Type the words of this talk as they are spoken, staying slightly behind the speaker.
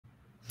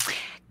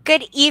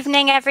Good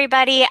evening,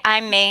 everybody.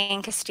 I'm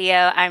Megan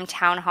Castillo. I'm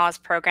Town Hall's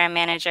program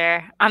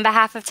manager. On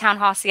behalf of Town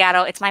Hall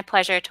Seattle, it's my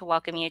pleasure to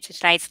welcome you to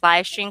tonight's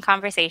live stream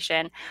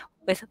conversation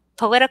with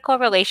political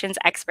relations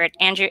expert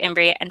Andrew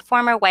Imbrie and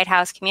former White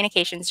House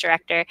Communications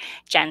Director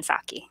Jen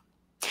Psaki.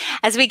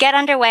 As we get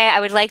underway,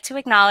 I would like to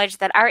acknowledge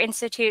that our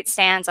institute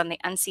stands on the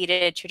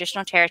unceded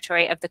traditional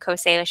territory of the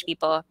Coast Salish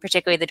people,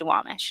 particularly the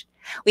Duwamish.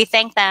 We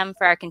thank them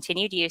for our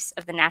continued use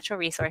of the natural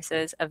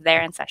resources of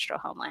their ancestral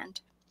homeland.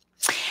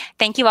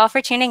 Thank you all for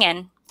tuning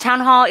in. Town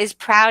Hall is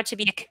proud to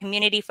be a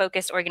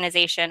community-focused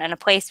organization and a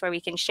place where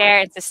we can share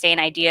and sustain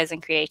ideas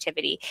and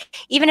creativity,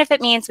 even if it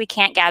means we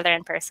can't gather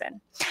in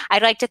person.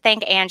 I'd like to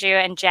thank Andrew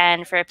and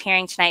Jen for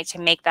appearing tonight to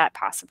make that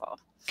possible.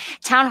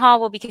 Town Hall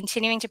will be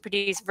continuing to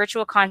produce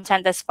virtual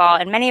content this fall,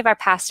 and many of our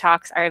past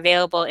talks are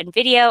available in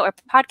video or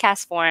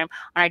podcast form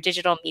on our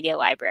digital media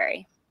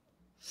library.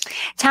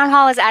 Town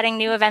Hall is adding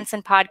new events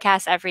and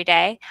podcasts every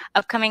day.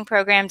 Upcoming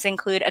programs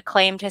include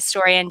acclaimed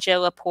historian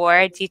Jill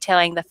Lepore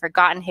detailing the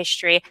forgotten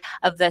history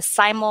of the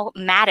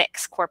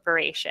Simulmatics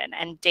Corporation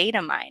and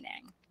data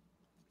mining.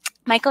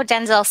 Michael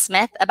Denzel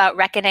Smith about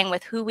reckoning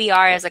with who we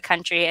are as a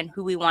country and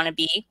who we want to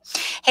be.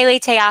 Haley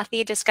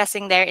Teathi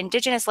discussing their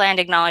Indigenous land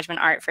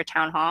acknowledgement art for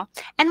Town Hall,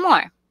 and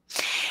more.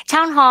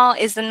 Town Hall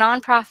is the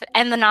nonprofit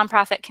and the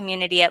nonprofit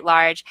community at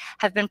large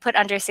have been put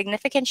under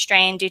significant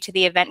strain due to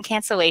the event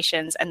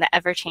cancellations and the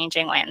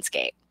ever-changing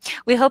landscape.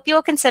 We hope you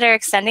will consider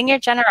extending your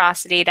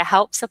generosity to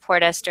help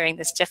support us during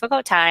this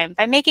difficult time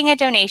by making a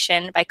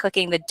donation by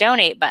clicking the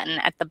donate button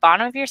at the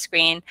bottom of your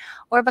screen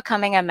or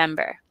becoming a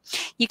member.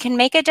 You can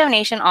make a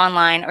donation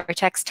online or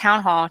text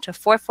Town Hall to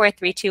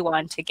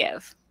 44321 to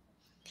give.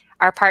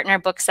 Our partner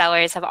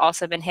booksellers have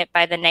also been hit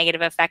by the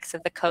negative effects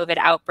of the COVID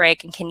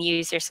outbreak and can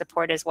use your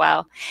support as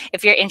well.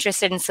 If you're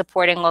interested in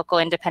supporting local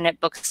independent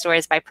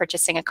bookstores by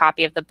purchasing a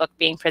copy of the book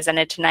being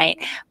presented tonight,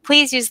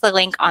 please use the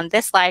link on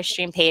this live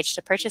stream page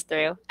to purchase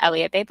through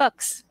Elliott Bay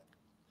Books.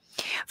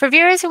 For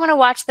viewers who want to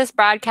watch this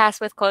broadcast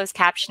with closed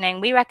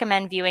captioning, we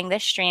recommend viewing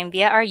this stream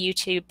via our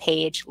YouTube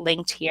page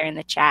linked here in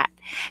the chat.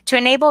 To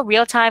enable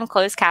real-time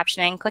closed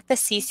captioning, click the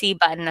CC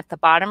button at the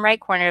bottom right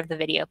corner of the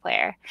video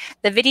player.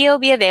 The video will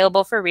be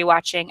available for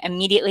rewatching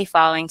immediately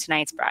following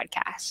tonight's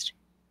broadcast.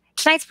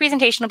 Tonight's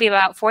presentation will be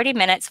about 40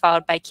 minutes,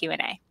 followed by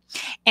Q&A.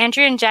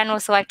 Andrew and Jen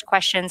will select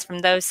questions from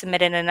those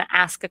submitted in the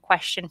Ask a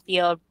Question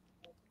field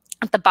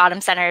at the bottom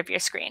center of your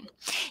screen.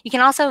 You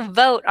can also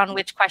vote on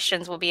which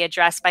questions will be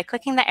addressed by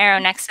clicking the arrow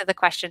next to the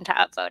question to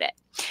upvote it.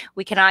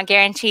 We cannot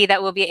guarantee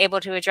that we'll be able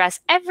to address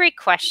every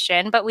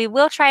question, but we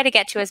will try to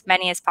get to as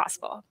many as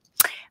possible.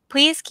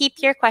 Please keep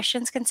your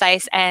questions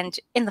concise and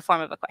in the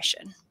form of a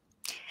question.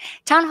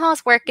 Town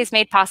Hall's work is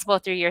made possible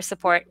through your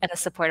support and the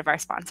support of our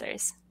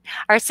sponsors.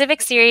 Our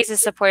Civic Series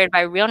is supported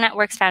by Real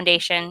Networks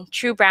Foundation,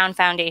 True Brown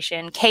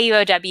Foundation,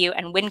 KUOW,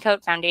 and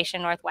Wyncote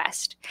Foundation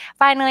Northwest.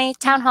 Finally,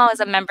 Town Hall is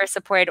a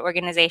member-supported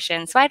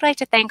organization, so I'd like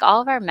to thank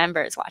all of our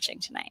members watching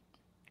tonight.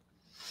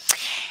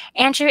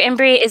 Andrew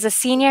Imbrie is a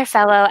senior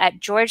fellow at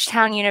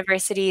Georgetown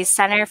University's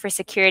Center for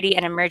Security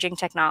and Emerging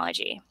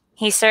Technology.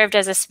 He served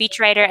as a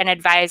speechwriter and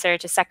advisor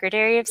to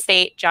Secretary of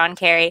State John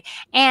Kerry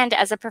and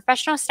as a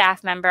professional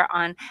staff member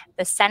on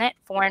the Senate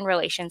Foreign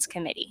Relations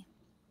Committee.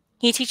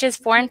 He teaches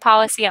foreign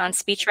policy on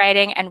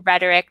speechwriting and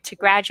rhetoric to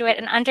graduate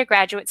and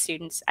undergraduate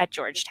students at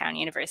Georgetown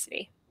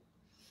University.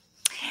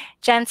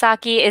 Jen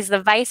Psaki is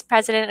the Vice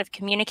President of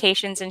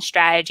Communications and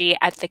Strategy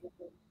at the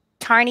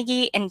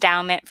Carnegie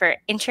Endowment for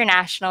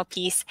International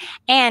Peace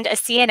and a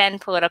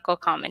CNN political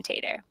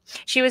commentator.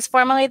 She was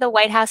formerly the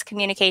White House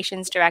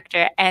Communications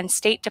Director and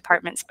State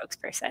Department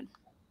spokesperson.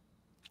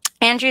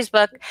 Andrew's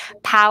book,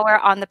 Power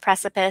on the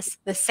Precipice,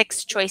 The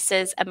 6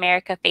 Choices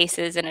America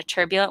Faces in a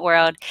Turbulent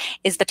World,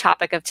 is the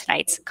topic of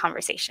tonight's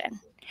conversation.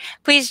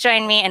 Please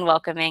join me in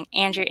welcoming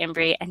Andrew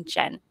Imbrie and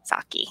Jen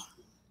Psaki.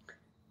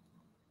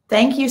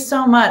 Thank you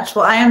so much.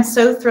 Well, I am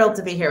so thrilled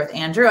to be here with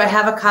Andrew. I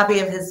have a copy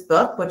of his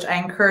book, which I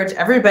encourage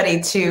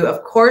everybody to,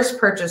 of course,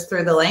 purchase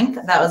through the link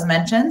that was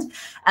mentioned.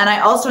 And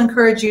I also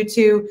encourage you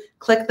to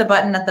click the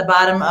button at the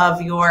bottom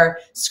of your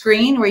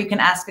screen where you can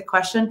ask a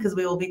question, because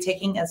we will be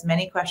taking as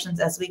many questions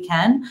as we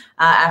can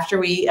after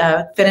we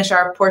finish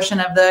our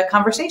portion of the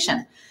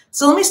conversation.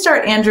 So let me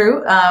start,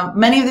 Andrew.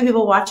 Many of the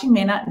people watching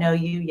may not know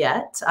you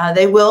yet.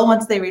 They will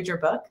once they read your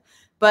book,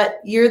 but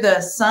you're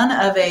the son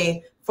of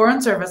a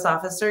Foreign Service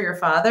officer, your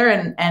father,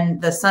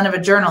 and the son of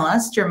a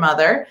journalist, your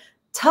mother.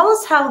 Tell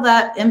us how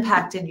that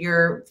impacted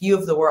your view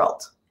of the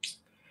world.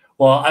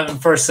 Well, I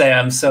would first say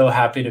I'm so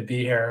happy to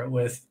be here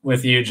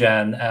with you,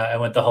 Jen,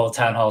 and with the whole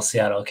Town Hall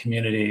Seattle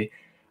community.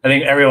 I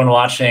think everyone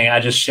watching, I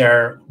just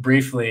share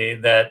briefly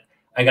that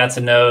I got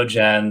to know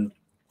Jen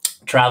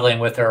traveling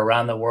with her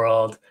around the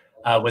world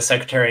with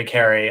Secretary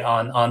Kerry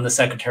on the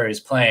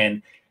Secretary's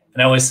plane.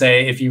 And I always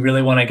say, if you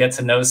really want to get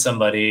to know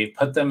somebody,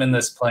 put them in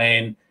this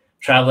plane,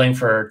 traveling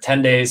for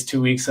 10 days,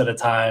 2 weeks at a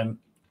time,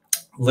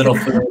 little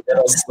food,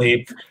 little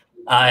sleep,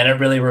 and it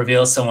really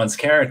reveals someone's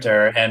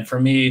character. And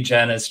for me,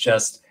 Jen is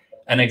just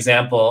an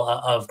example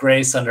of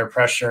grace under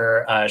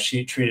pressure.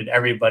 She treated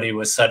everybody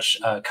with such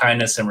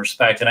kindness and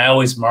respect. And I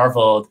always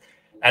marveled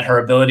at her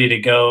ability to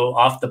go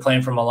off the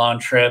plane from a long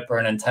trip or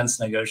an intense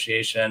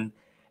negotiation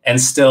and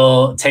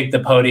still take the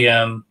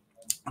podium,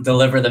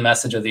 deliver the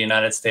message of the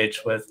United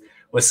States with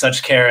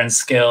such care and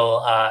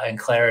skill and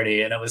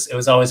clarity. And it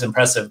was always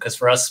impressive, because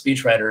for us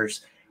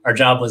speechwriters, our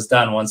job was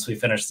done once we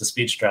finished the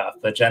speech draft.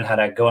 But Jen had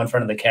to go in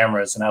front of the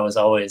cameras, and I was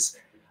always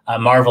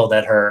marveled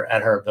at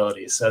her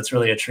abilities. So it's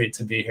really a treat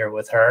to be here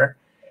with her.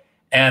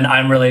 And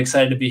I'm really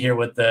excited to be here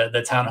with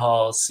the Town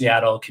Hall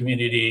Seattle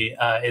community.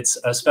 It's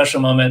a special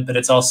moment, but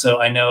it's also,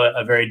 I know,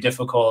 a very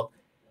difficult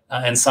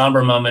and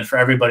somber moment for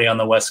everybody on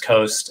the West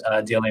Coast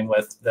dealing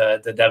with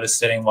the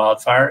devastating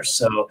wildfires.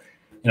 So,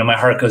 my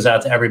heart goes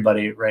out to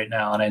everybody right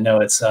now. And I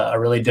know it's a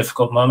really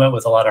difficult moment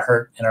with a lot of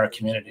hurt in our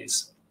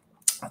communities.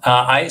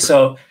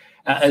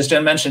 As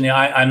Jen mentioned,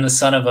 I'm the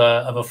son of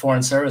a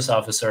foreign service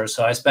officer.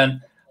 So I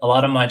spent a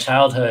lot of my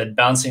childhood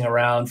bouncing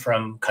around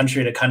from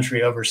country to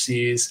country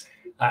overseas.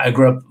 I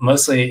grew up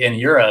mostly in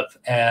Europe,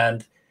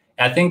 and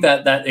I think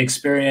that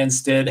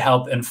experience did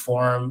help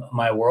inform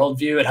my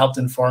worldview. It helped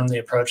inform the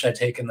approach I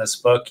take in this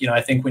book.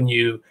 I think when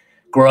you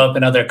grow up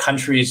in other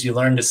countries, you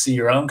learn to see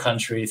your own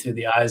country through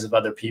the eyes of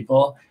other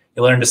people.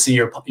 You learn to see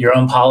your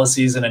own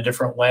policies in a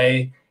different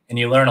way, and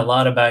you learn a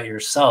lot about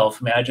yourself.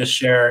 I mean, I just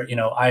share,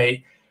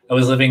 I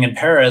was living in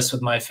Paris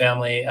with my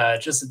family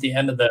just at the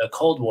end of the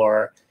Cold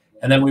War.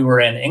 And then we were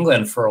in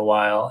England for a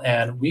while.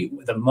 And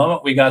the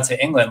moment we got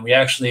to England,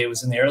 it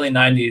was in the early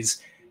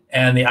 90s,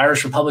 and the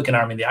Irish Republican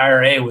Army, the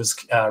IRA, was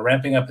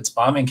ramping up its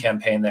bombing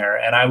campaign there.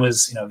 And I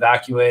was,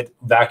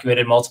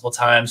 evacuated multiple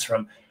times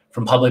from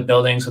public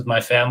buildings with my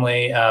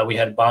family. We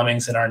had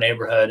bombings in our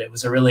neighborhood. It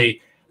was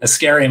a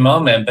scary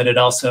moment, but it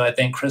also, I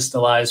think,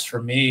 crystallized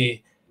for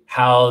me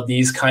how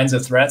these kinds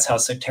of threats, how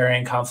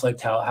sectarian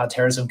conflict, how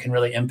terrorism can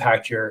really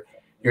impact your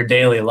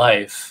daily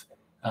life.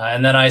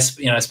 And then I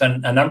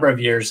spent a number of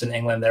years in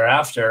England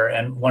thereafter.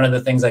 And one of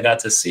the things I got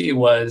to see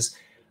was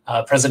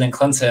President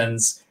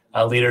Clinton's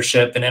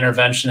leadership and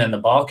intervention in the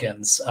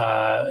Balkans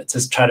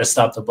to try to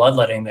stop the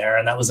bloodletting there.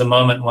 And that was a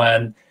moment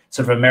when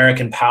sort of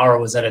American power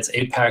was at its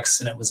apex,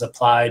 and it was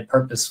applied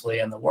purposefully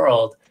in the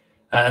world.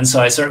 And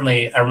so I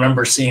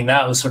remember seeing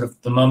that was sort of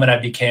the moment I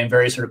became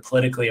very sort of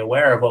politically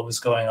aware of what was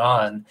going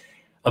on.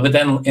 But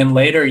then in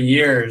later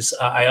years,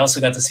 I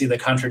also got to see the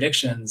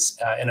contradictions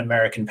in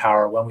American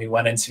power when we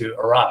went into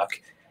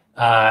Iraq.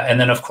 And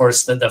then, of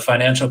course, the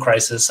financial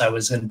crisis. I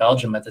was in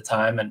Belgium at the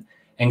time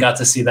and got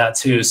to see that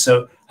too.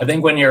 So I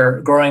think when you're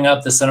growing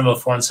up the son of a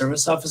foreign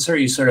service officer,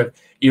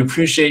 you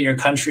appreciate your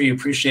country, you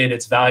appreciate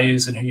its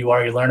values and who you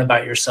are. You learn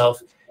about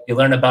yourself. You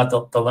learn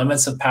about the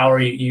limits of power.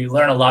 You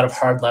learn a lot of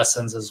hard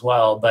lessons as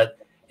well. But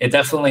it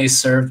definitely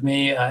served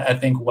me, I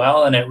think,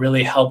 well, and it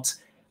really helped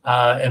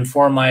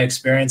inform my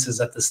experiences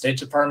at the State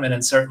Department,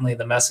 and certainly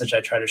the message I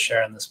try to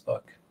share in this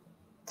book.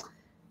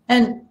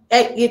 And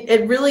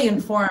it really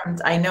informed,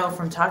 I know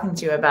from talking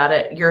to you about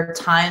it, your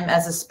time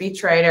as a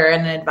speechwriter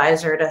and an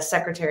advisor to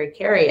Secretary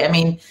Kerry. I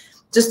mean,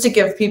 just to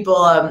give people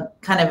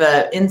kind of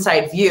an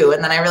inside view,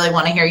 and then I really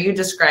want to hear you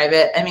describe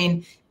it. I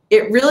mean,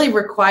 it really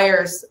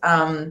requires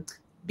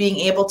being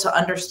able to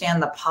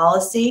understand the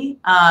policy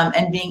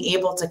and being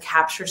able to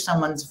capture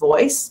someone's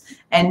voice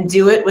and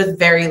do it with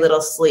very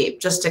little sleep,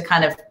 just to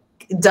kind of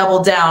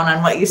double down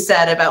on what you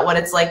said about what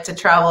it's like to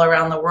travel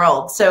around the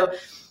world. So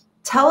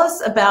tell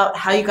us about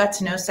how you got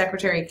to know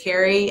Secretary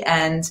Kerry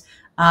and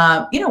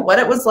what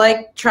it was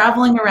like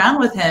traveling around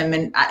with him,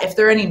 and if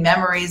there are any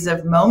memories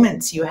of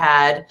moments you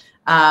had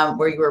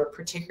where you were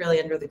particularly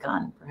under the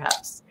gun,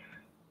 perhaps.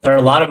 There are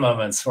a lot of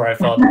moments where I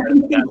felt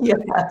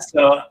yeah.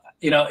 So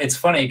it's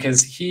funny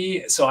because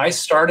I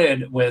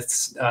started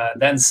with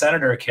then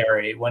Senator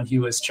Kerry when he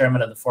was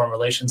chairman of the Foreign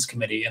Relations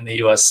Committee in the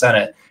U.S.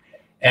 Senate.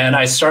 And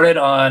I started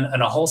on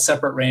a whole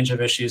separate range of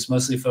issues,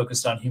 mostly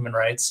focused on human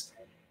rights.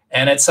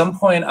 And at some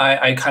point,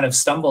 I kind of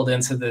stumbled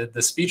into the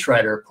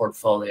speechwriter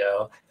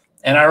portfolio.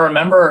 And I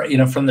remember,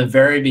 from the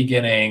very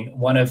beginning,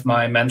 one of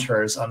my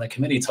mentors on the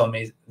committee told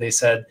me, they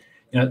said,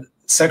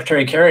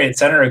 Senator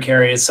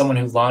Kerry is someone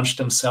who launched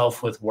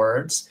himself with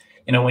words.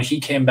 When he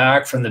came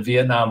back from the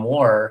Vietnam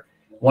War,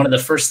 one of the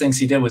first things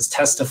he did was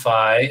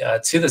testify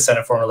to the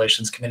Senate Foreign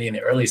Relations Committee in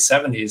the early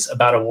 70s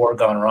about a war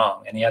gone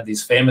wrong. And he had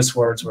these famous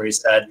words where he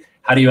said,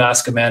 "How do you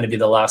ask a man to be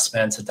the last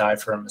man to die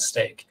for a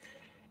mistake?"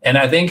 And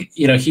I think,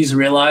 he's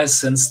realized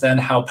since then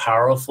how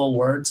powerful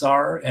words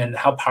are and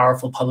how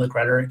powerful public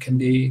rhetoric can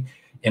be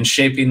in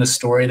shaping the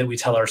story that we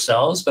tell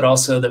ourselves, but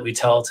also that we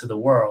tell to the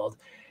world.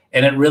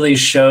 And it really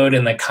showed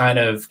in the kind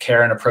of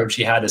care and approach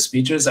he had to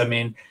speeches. I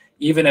mean,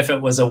 even if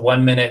it was a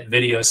 1-minute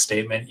video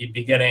statement, you'd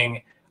be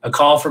getting a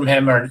call from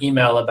him or an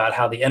email about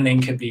how the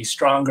ending could be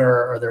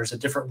stronger, or there's a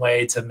different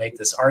way to make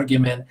this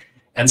argument.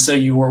 And so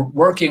you were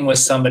working with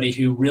somebody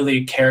who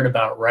really cared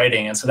about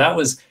writing. And so that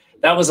was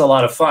a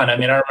lot of fun. I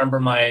mean, I remember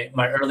my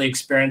early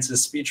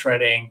experiences speech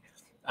writing.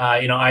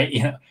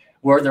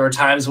 Where there were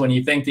times when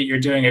you think that you're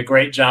doing a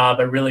great job,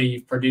 but really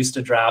you've produced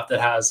a draft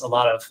that has a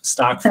lot of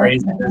stock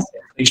phrases and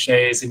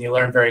cliches, and you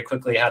learn very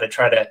quickly how to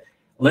try to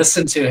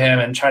listen to him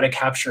and try to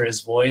capture his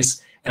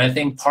voice. And I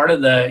think part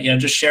of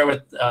just share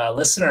with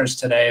listeners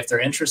today, if they're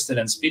interested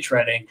in speech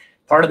writing,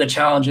 part of the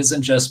challenge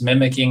isn't just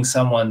mimicking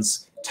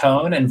someone's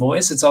tone and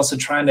voice. It's also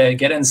trying to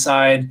get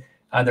inside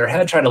their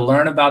head, try to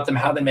learn about them,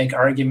 how they make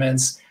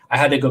arguments. I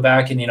had to go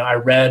back and, I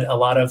read a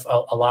lot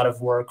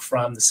of work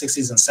from the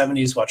 60s and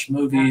 70s, watched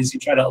movies. You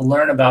try to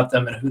learn about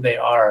them and who they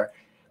are.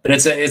 But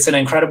it's an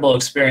incredible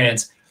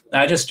experience.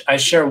 I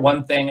share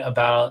one thing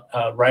about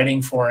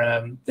writing for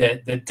him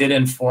that did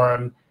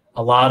inform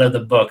a lot of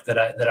the book that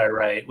I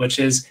write, which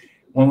is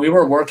when we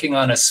were working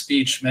on a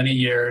speech many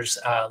years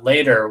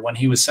later when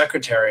he was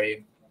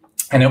secretary,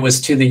 and it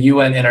was to the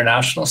UN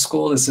International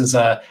School. This is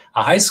a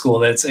high school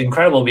that's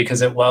incredible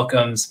because it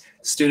welcomes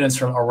students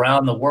from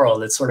around the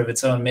world. It's sort of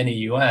its own mini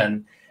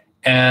UN.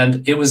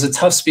 And it was a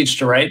tough speech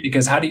to write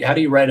because how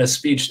do you write a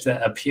speech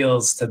that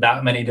appeals to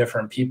that many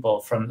different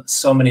people from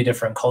so many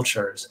different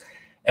cultures?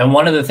 And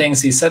one of the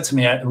things he said to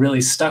me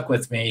really stuck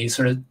with me. He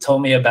sort of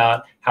told me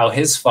about how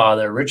his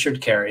father, Richard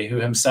Kerry, who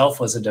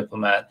himself was a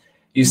diplomat,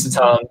 used to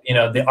tell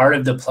him, the art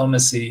of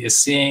diplomacy is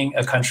seeing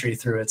a country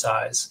through its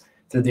eyes,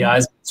 through the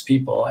eyes of its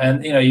people.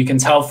 And, you can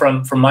tell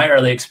from my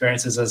early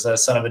experiences as a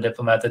son of a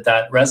diplomat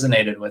that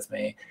resonated with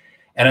me.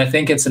 And I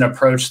think it's an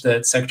approach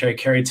that Secretary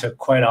Kerry took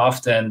quite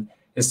often,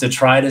 is to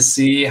try to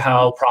see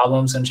how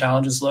problems and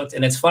challenges looked.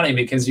 And it's funny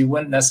because you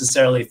wouldn't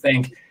necessarily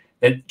think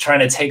that trying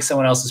to take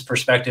someone else's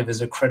perspective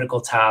is a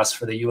critical task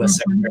for the US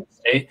Secretary of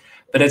State,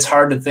 but it's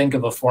hard to think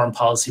of a foreign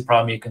policy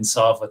problem you can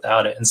solve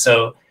without it. And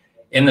so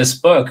in this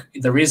book,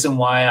 the reason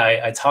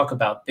why I talk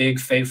about big,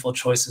 fateful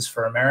choices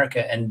for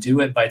America and do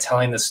it by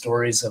telling the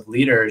stories of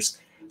leaders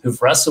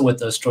who've wrestled with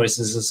those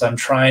choices is I'm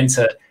trying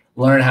to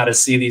learn how to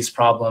see these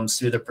problems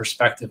through the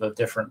perspective of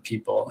different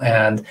people.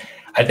 And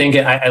I think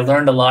I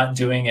learned a lot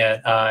doing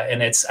it.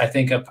 And it's, I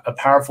think, a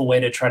powerful way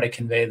to try to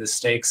convey the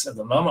stakes of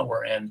the moment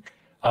we're in,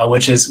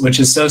 which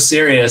is so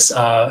serious.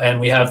 And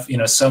we have,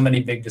 so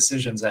many big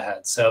decisions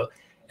ahead. So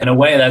in a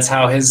way, that's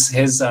how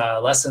his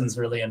lessons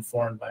really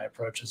informed my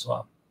approach as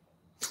well.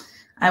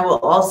 I will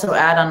also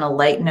add on a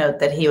light note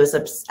that he was,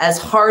 as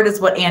hard as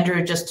what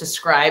Andrew just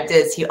described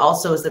is, he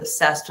also was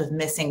obsessed with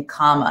missing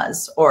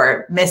commas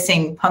or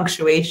missing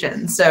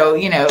punctuation. So,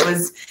 it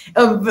was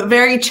a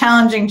very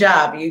challenging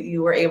job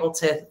you were able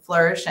to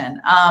flourish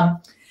in.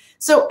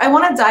 So I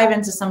want to dive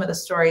into some of the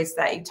stories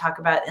that you talk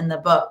about in the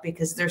book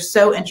because they're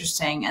so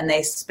interesting and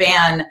they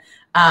span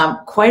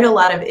quite a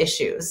lot of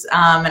issues.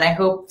 And I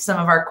hope some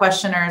of our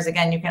questioners,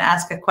 again, you can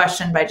ask a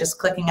question by just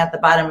clicking at the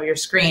bottom of your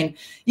screen.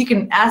 You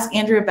can ask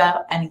Andrew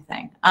about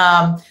anything.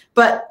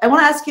 But I want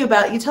to ask you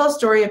about, you tell a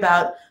story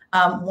about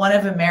one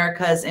of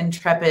America's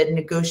intrepid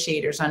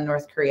negotiators on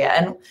North Korea.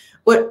 And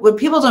what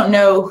people don't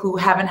know who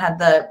haven't had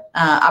the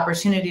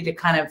opportunity to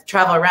kind of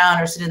travel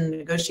around or sit in the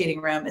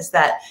negotiating room is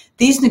that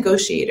these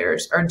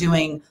negotiators are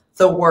doing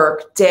the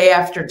work day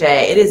after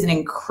day. It is an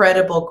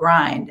incredible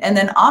grind. And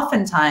then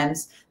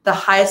oftentimes the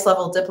highest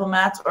level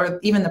diplomats or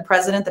even the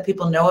president that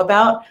people know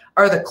about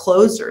are the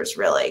closers,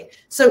 really.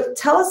 So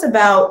tell us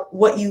about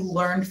what you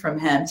learned from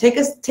him. Take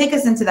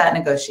us into that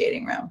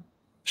negotiating room.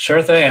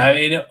 Sure thing. I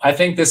mean, I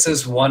think this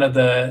is one of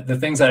the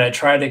things that I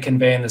try to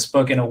convey in this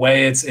book. In a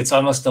way, it's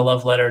almost a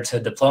love letter to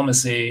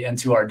diplomacy and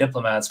to our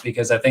diplomats,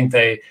 because I think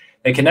they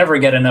can never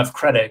get enough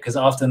credit because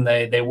often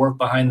they work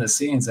behind the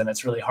scenes and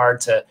it's really hard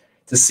to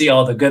see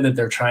all the good that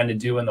they're trying to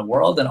do in the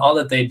world and all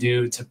that they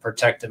do to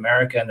protect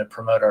America and to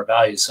promote our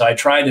values. So I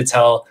try to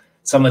tell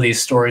some of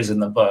these stories in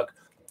the book.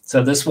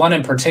 So this one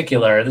in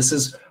particular, this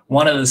is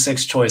one of the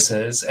 6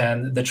 choices,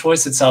 and the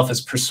choice itself is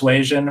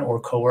persuasion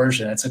or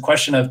coercion. It's a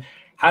question of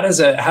how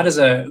does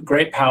a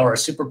great power, a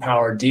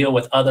superpower, deal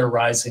with other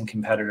rising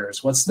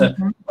competitors? What's the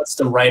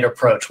right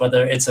approach?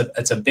 Whether it's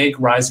a big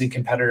rising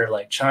competitor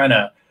like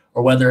China,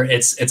 or whether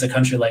it's a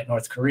country like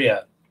North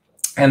Korea.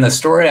 And the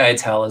story I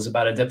tell is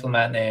about a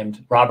diplomat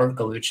named Bob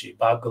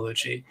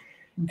Gallucci.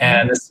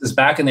 And this is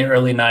back in the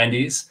early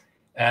 90s.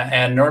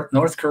 And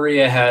North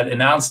Korea had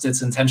announced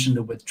its intention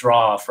to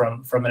withdraw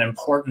from an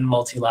important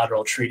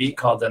multilateral treaty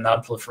called the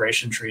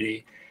Non-Proliferation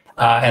Treaty,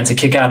 and to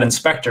kick out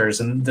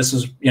inspectors. And this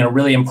was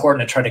really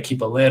important to try to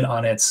keep a lid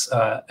on its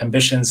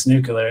ambitions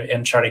nuclear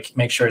and try to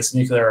make sure its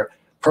nuclear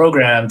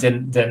program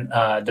didn't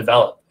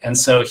develop. And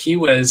so he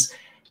was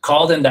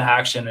called into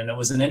action. And it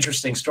was an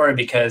interesting story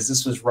because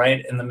this was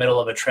right in the middle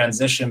of a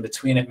transition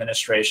between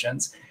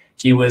administrations.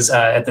 He was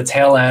at the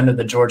tail end of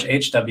the George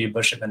H.W.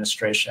 Bush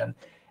administration,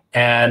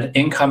 and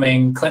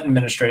incoming Clinton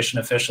administration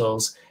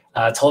officials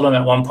told him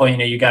at one point,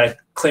 you got to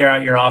clear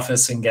out your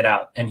office and get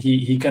out. And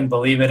he couldn't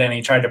believe it. And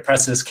he tried to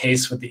press his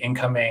case with the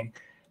incoming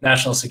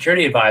national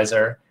security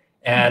advisor.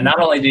 And not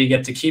only did he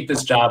get to keep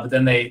his job, but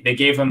then they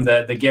gave him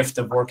the gift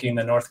of working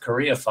the North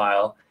Korea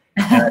file.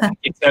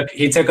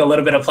 He took a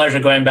little bit of pleasure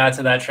going back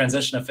to that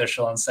transition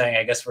official and saying,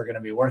 I guess we're going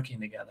to be working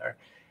together.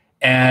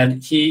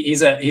 And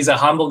he's a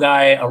humble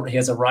guy. He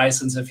has a wry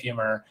sense of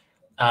humor.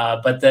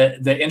 But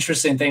the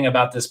interesting thing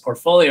about this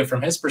portfolio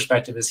from his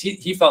perspective is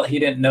he felt he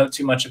didn't know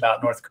too much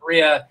about North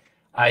Korea.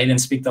 He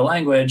didn't speak the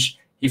language.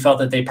 He felt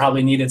that they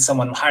probably needed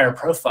someone higher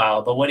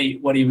profile. But what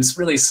he was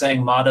really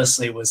saying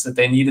modestly was that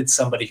they needed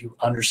somebody who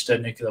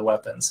understood nuclear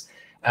weapons.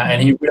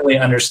 And he really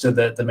understood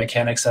the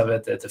mechanics of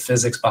it, the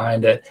physics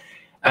behind it.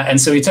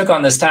 And so he took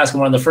on this task, and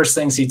one of the first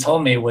things he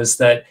told me was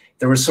that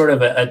there was sort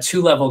of a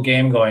two-level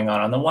game going on.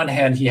 On the one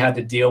hand, he had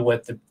to deal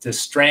with the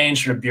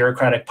strange sort of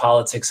bureaucratic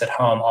politics at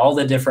home, all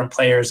the different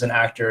players and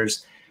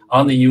actors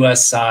on the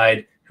US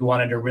side who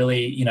wanted to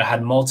really,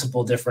 had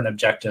multiple different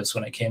objectives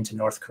when it came to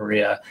North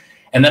Korea.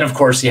 And then, of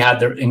course, he had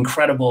the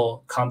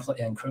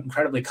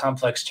incredibly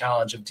complex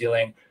challenge of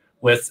dealing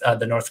with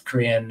the North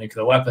Korean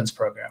nuclear weapons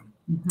program.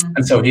 Mm-hmm.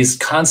 And so he's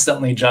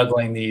constantly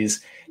juggling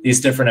these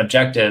different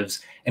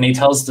objectives. And he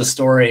tells the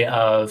story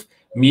of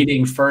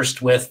meeting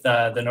first with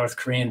the North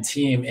Korean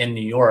team in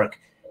New York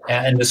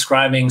and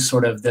describing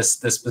sort of this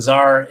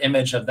bizarre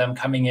image of them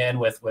coming in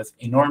with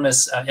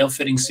enormous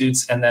ill-fitting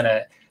suits and then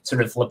a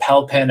sort of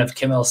lapel pin of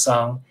Kim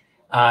Il-sung.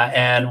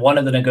 And one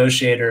of the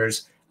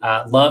negotiators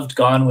loved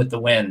Gone with the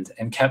Wind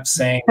and kept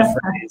saying the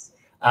phrase,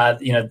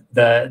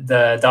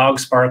 the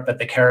dogs bark, but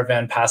the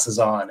caravan passes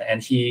on.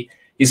 And he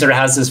sort of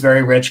has this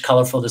very rich,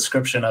 colorful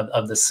description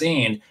of the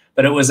scene,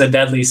 but it was a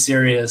deadly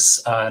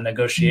serious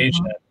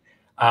negotiation.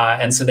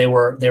 Mm-hmm. And so they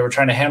were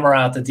trying to hammer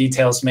out the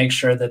details, make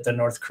sure that the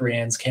North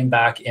Koreans came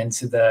back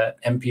into the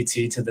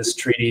NPT, to this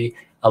treaty,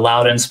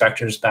 allowed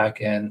inspectors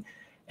back in.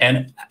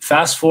 And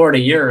fast forward a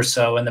year or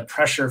so, and the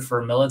pressure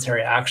for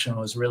military action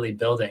was really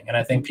building. And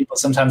I think people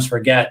sometimes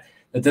forget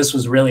that this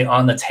was really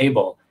on the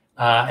table,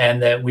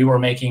 and that we were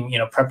making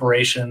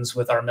preparations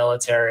with our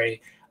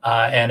military,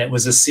 and it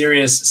was a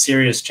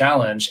serious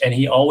challenge. And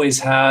he always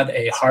had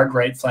a hard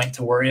right flank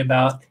to worry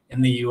about in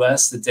the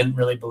US that didn't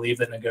really believe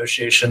that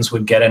negotiations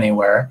would get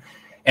anywhere.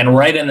 And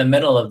right in the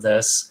middle of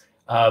this,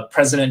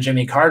 President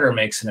Jimmy Carter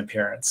makes an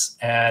appearance,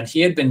 and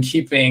he had been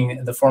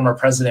keeping the former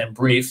president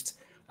briefed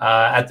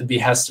at the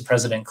behest of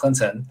President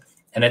Clinton.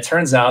 And it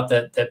turns out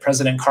that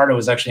President Carter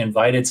was actually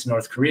invited to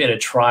North Korea to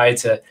try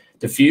to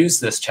diffuse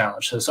this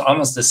challenge. So it's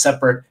almost a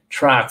separate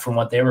track from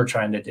what they were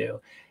trying to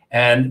do.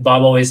 And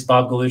Bob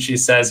Gallucci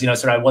says,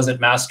 sort of, I wasn't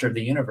master of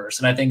the universe.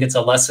 And I think it's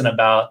a lesson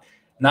about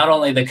not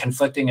only the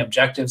conflicting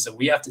objectives that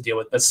we have to deal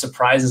with, but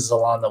surprises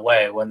along the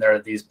way when there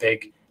are these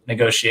big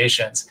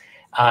negotiations.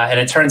 And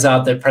it turns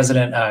out that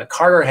President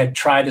Carter had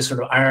tried to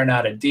sort of iron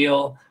out a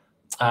deal,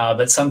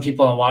 but some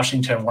people in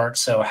Washington weren't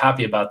so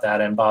happy about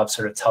that. And Bob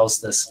sort of tells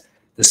this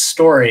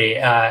story,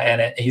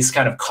 and he's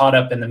kind of caught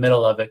up in the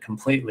middle of it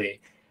completely.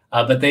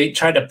 But they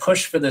tried to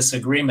push for this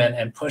agreement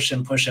and push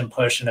and push and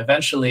push. And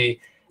eventually,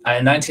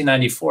 in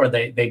 1994,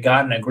 they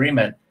got an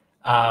agreement.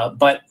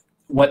 But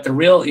what the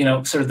real,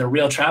 sort of the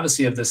real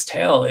travesty of this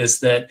tale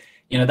is that,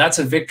 that's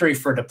a victory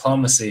for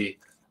diplomacy.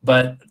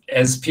 But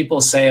as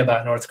people say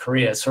about North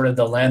Korea, it's sort of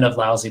the land of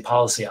lousy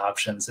policy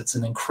options. It's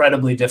an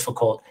incredibly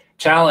difficult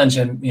challenge.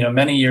 And,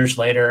 many years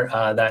later,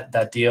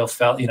 that deal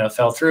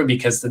fell through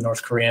because the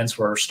North Koreans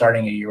were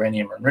starting a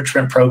uranium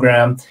enrichment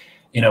program.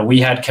 We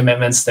had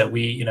commitments that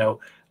we,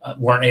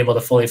 weren't able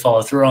to fully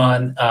follow through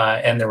on,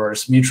 and there were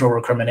mutual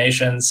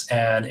recriminations,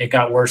 and it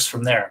got worse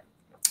from there.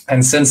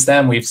 And since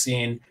then, we've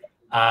seen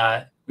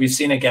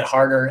it get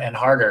harder and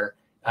harder,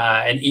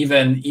 and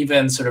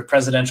even sort of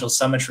presidential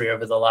summitry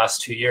over the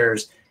last 2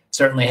 years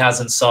certainly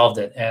hasn't solved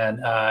it.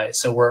 And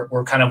so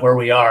we're kind of where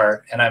we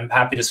are, and I'm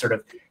happy to sort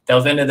of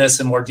delve into this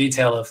in more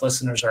detail if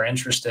listeners are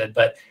interested.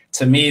 But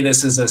to me,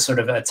 this is a sort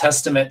of a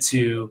testament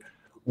to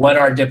what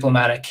our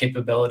diplomatic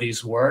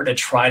capabilities were to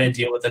try to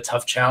deal with a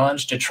tough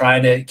challenge, to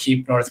try to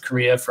keep North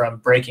Korea from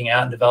breaking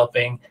out and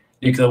developing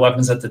nuclear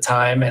weapons at the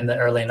time in the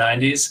early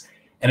 90s.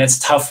 And it's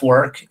tough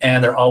work,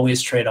 and there are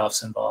always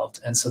trade-offs involved.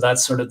 And so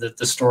that's sort of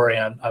the story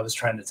I was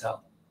trying to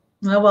tell.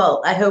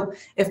 Well, I hope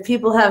if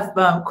people have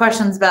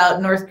questions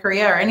about North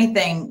Korea or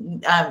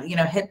anything,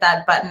 hit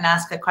that button,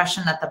 ask a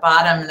question at the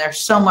bottom. There's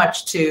so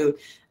much to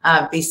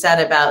be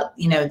said about,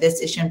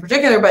 this issue in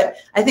particular. But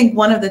I think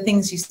one of the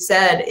things you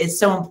said is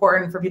so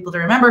important for people to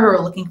remember who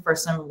are looking for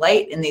some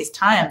light in these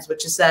times,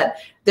 which is that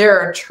there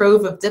are a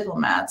trove of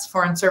diplomats,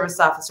 foreign service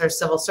officers,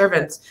 civil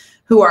servants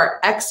who are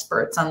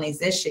experts on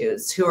these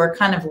issues, who are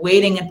kind of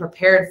waiting and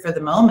prepared for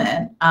the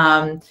moment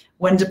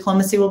when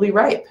diplomacy will be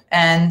ripe.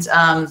 And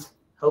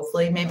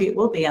hopefully, maybe it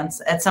will be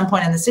at some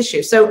point in this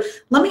issue. So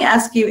let me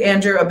ask you,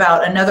 Andrew,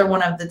 about another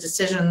one of the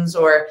decisions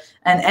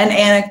and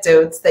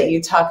anecdotes that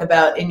you talk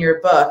about in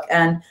your book.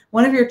 And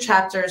one of your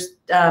chapters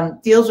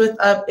deals with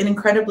an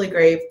incredibly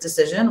grave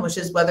decision, which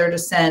is whether to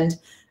send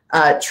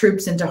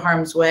troops into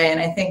harm's way. And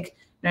I think,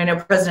 I know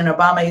President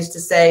Obama used to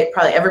say,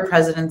 probably every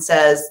president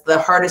says, the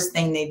hardest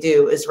thing they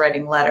do is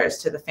writing letters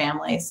to the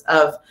families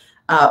of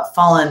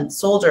fallen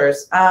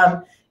soldiers.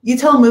 You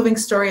tell a moving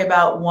story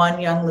about one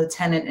young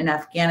lieutenant in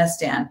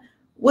Afghanistan.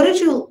 What did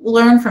you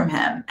learn from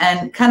him?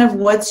 And kind of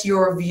what's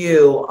your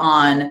view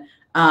on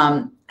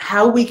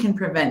how we can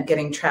prevent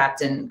getting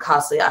trapped in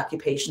costly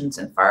occupations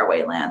in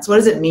faraway lands? What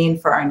does it mean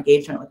for our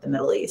engagement with the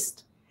Middle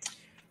East?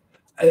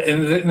 I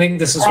think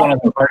this is one of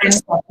the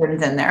hardest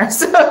questions in there,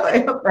 so I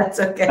hope that's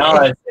okay.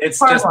 No,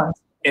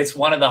 it's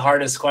one of the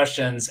hardest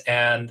questions.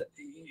 And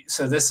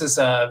so this is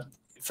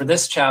for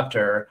this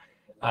chapter,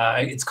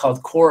 it's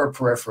called Core or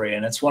Periphery,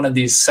 and it's one of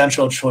these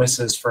central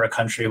choices for a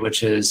country,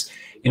 which is,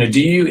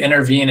 do you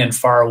intervene in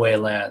faraway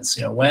lands?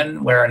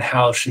 When, where, and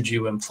how should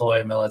you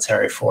employ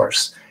military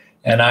force?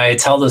 And I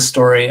tell the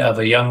story of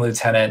a young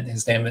lieutenant.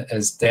 His name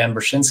is Dan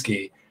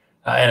Brzezinski,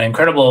 an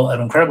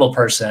incredible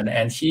person.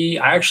 And I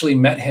actually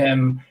met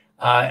him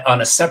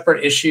on a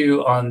separate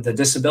issue on the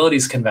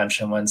Disabilities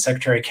Convention when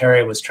Secretary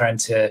Kerry was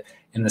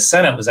in the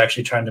Senate, was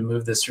actually trying to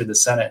move this through the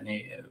Senate. And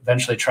he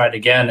eventually tried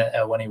again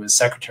when he was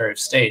Secretary of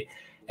State.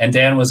 And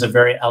Dan was a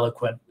very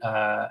eloquent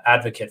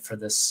advocate for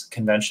this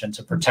convention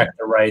to protect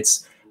the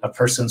rights of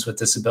persons with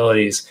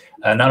disabilities,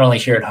 not only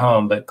here at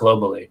home, but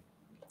globally.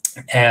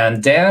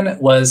 And Dan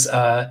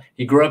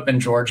he grew up in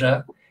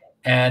Georgia,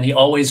 and he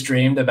always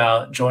dreamed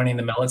about joining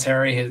the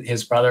military.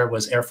 His brother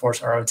was Air Force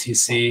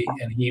ROTC,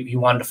 and he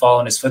wanted to follow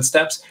in his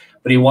footsteps,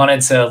 but he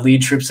wanted to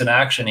lead troops in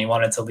action. He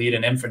wanted to lead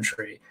in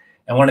infantry.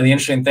 And one of the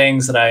interesting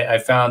things that I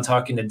found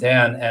talking to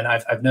Dan, and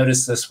I've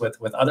noticed this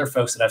with other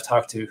folks that I've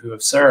talked to who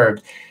have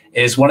served,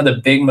 is one of the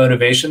big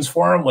motivations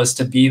for him was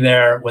to be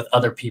there with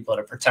other people,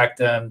 to protect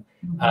them,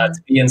 to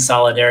be in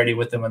solidarity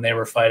with them when they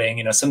were fighting.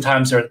 You know,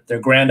 sometimes they're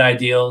grand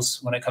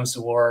ideals when it comes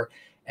to war,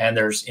 and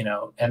there's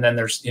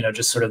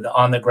just sort of the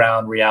on the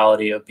ground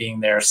reality of being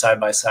there side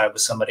by side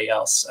with somebody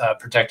else,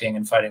 protecting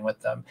and fighting with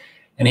them.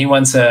 And he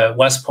went to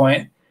West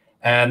Point.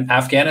 And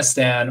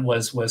Afghanistan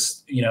was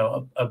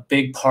a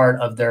big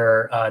part of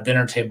their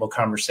dinner table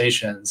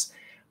conversations,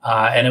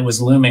 and it was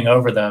looming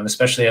over them,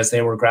 especially as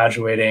they were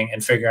graduating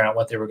and figuring out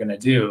what they were going to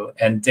do.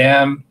 And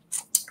Dan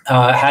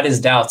had his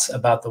doubts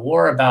about the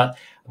war, about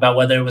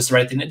whether it was the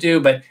right thing to do,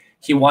 but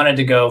he wanted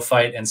to go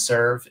fight and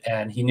serve,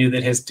 and he knew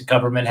that his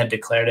government had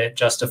declared it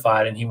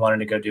justified, and he wanted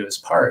to go do his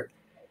part.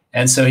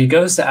 And so he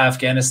goes to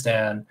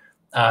Afghanistan,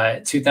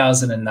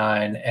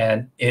 2009,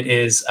 and it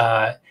is.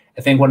 I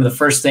think one of the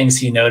first things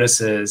he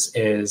notices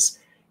is,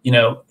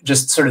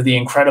 just sort of the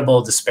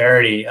incredible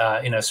disparity,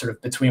 sort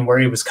of between where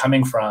he was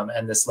coming from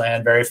and this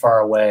land very far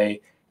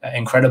away,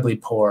 incredibly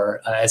poor,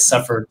 has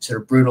suffered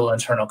sort of brutal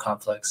internal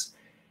conflicts.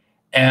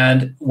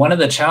 And one of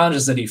the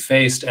challenges that he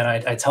faced, and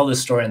I tell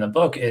this story in the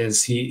book,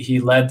 is he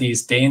led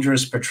these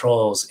dangerous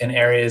patrols in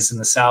areas in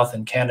the south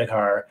in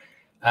Kandahar.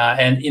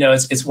 And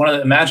it's one of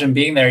the, imagine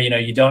being there,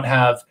 you don't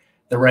have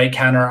the right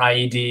counter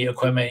IED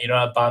equipment, you don't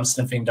have bomb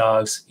sniffing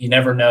dogs, you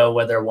never know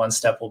whether one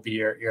step will be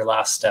your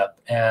last step.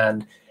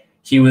 And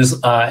he was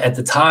at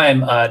the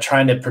time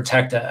trying to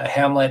protect a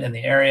hamlet in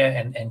the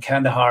area in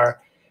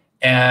Kandahar.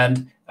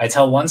 And I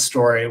tell one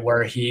story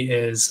where he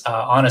is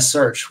on a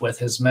search with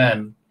his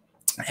men,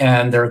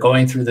 and they're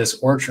going through this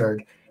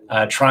orchard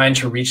trying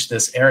to reach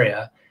this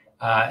area.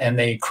 And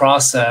they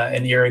cross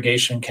an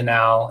irrigation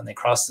canal, and they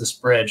cross this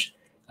bridge,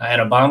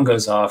 and a bomb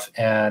goes off,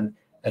 and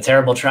a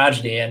terrible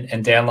tragedy.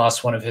 And Dan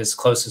lost one of his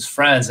closest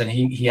friends, and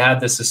he had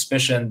the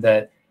suspicion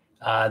that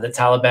the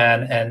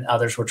Taliban and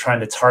others were trying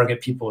to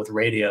target people with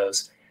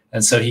radios.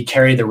 And so he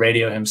carried the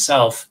radio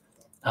himself.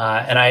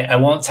 And I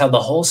won't tell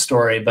the whole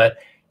story, but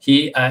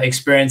he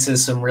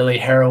experiences some really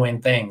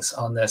harrowing things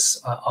on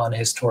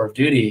his tour of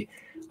duty.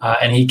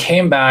 And he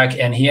came back,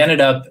 and he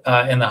ended up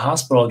in the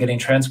hospital getting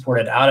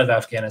transported out of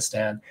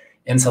Afghanistan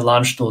into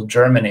Landstuhl,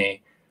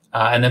 Germany,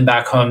 and then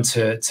back home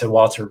to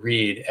Walter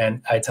Reed.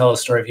 And I tell a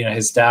story of,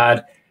 his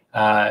dad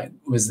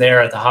was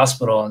there at the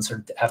hospital, and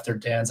sort of after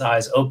Dan's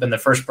eyes opened, the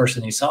first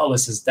person he saw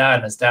was his dad.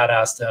 And his dad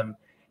asked him,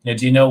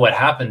 do you know what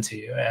happened to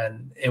you?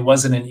 And it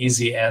wasn't an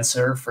easy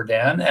answer for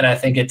Dan. And I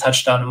think it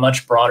touched on a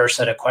much broader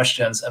set of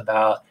questions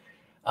about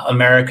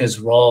America's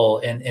role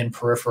in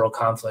peripheral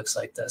conflicts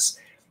like this.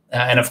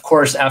 And of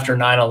course, after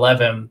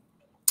 9/11,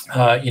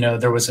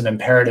 there was an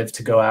imperative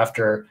to go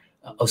after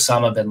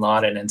Osama bin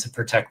Laden and to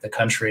protect the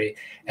country.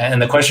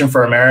 And the question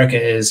for America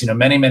is,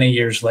 many, many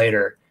years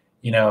later,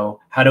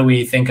 how do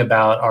we think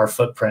about our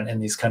footprint in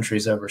these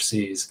countries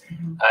overseas?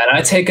 And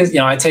I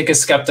take a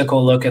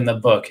skeptical look in the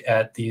book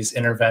at these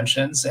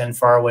interventions in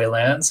faraway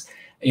lands.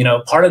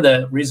 Part of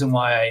the reason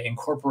why I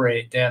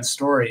incorporate Dan's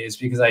story is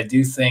because I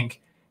do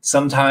think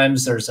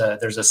sometimes there's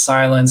a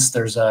silence,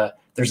 there's a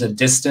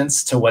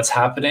distance to what's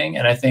happening.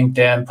 And I think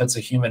Dan puts a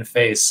human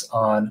face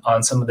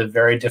on some of the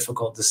very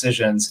difficult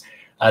decisions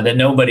that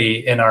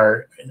nobody in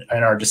our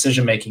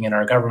decision making in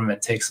our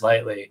government takes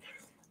lightly.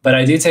 But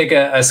I do take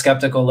a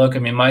skeptical look. I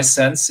mean, my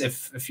sense,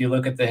 if you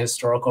look at the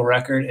historical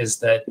record, is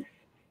that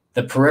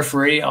the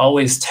periphery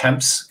always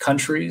tempts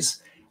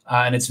countries,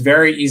 and it's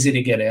very easy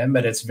to get in,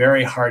 but it's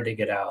very hard to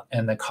get out,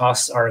 and the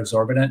costs are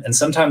exorbitant. And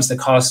sometimes the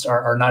costs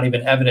are not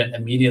even evident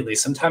immediately.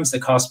 Sometimes the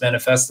costs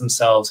manifest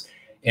themselves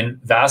in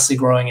vastly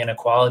growing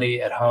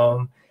inequality at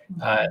home,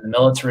 the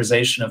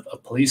militarization of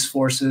police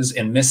forces,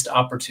 and missed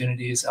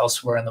opportunities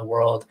elsewhere in the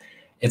world.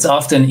 It's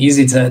often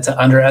easy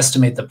to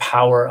underestimate the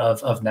power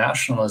of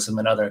nationalism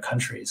in other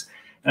countries.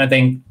 And I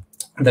think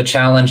the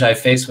challenge I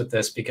face with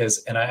this,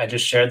 and I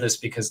just shared this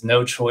because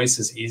no choice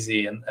is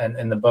easy, and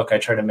in the book I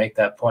try to make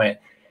that point,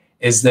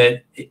 is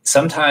that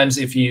sometimes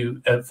if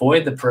you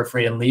avoid the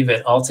periphery and leave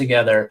it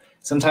altogether,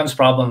 sometimes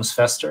problems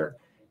fester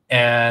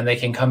and they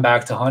can come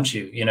back to haunt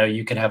you.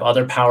 You can have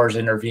other powers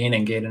intervene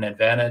and gain an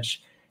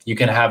advantage. You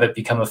can have it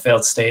become a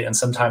failed state, and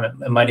sometimes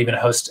it might even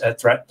host a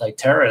threat like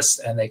terrorists,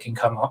 and they can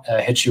come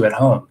hit you at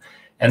home.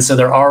 And so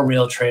there are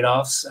real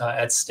trade-offs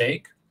at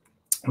stake.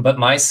 But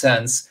my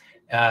sense,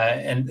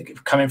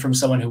 and coming from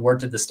someone who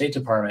worked at the State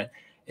Department,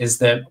 is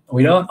that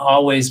we don't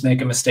always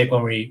make a mistake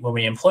when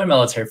we employ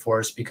military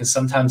force, because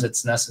sometimes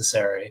it's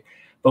necessary.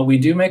 But we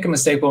do make a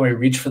mistake when we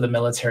reach for the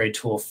military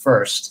tool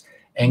first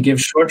and give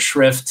short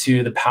shrift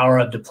to the power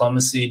of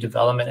diplomacy,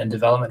 development, and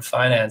development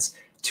finance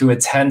to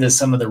attend to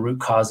some of the root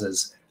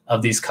causes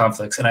of these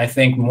conflicts. And I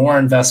think more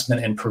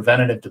investment in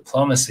preventative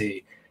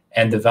diplomacy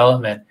and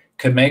development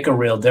could make a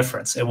real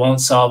difference. It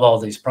won't solve all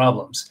these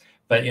problems.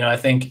 But I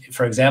think,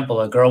 for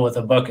example, a girl with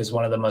a book is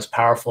one of the most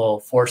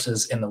powerful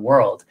forces in the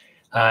world.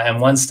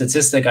 And one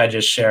statistic I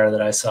just shared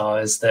that I saw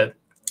is that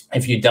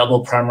if you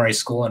double primary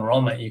school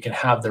enrollment, you can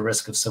have the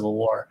risk of civil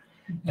war.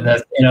 And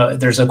that,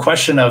 there's a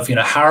question of,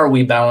 how are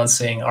we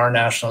balancing our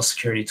national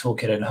security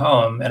toolkit at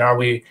home, and are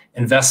we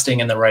investing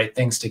in the right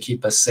things to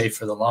keep us safe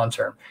for the long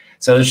term?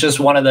 So it's just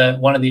one of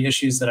the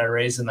issues that I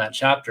raised in that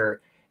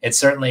chapter. It's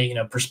certainly,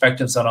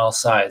 perspectives on all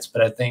sides,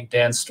 but I think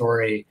Dan's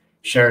story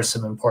shares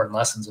some important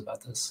lessons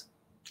about this.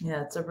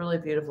 Yeah, it's a really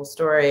beautiful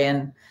story,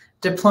 and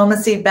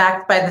diplomacy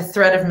backed by the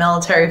threat of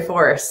military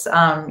force.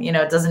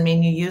 It doesn't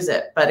mean you use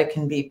it, but it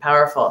can be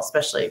powerful,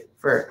 especially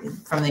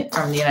from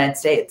the United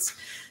States.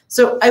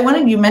 So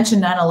you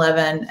mentioned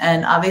 9/11,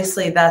 and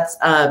obviously that's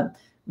a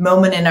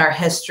moment in our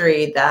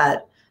history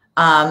that,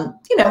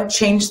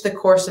 changed the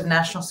course of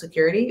national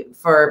security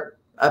for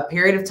a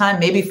period of time,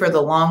 maybe for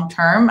the long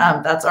term.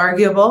 That's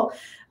arguable.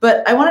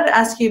 But I wanted to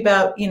ask you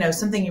about,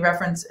 something you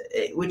referenced,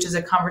 which is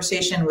a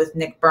conversation with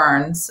Nick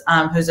Burns,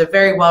 who's a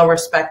very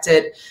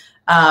well-respected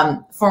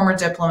former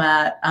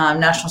diplomat,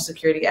 national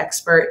security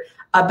expert,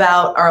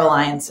 about our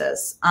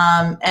alliances.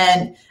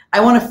 And I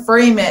want to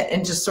frame it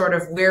in just sort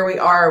of where we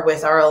are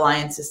with our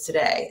alliances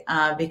today,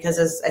 because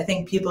as I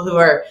think people who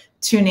are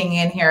tuning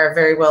in here are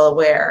very well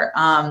aware,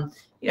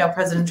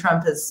 President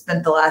Trump has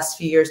spent the last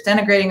few years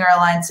denigrating our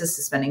alliances,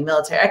 suspending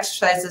military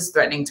exercises,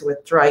 threatening to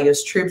withdraw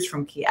U.S. troops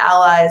from key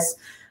allies.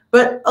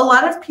 But a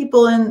lot of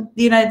people in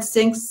the United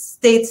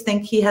States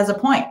think he has a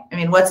point. I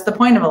mean, what's the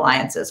point of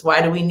alliances?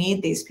 Why do we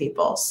need these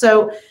people?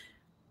 So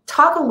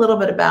talk a little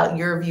bit about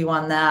your view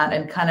on that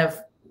and kind of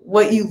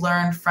what you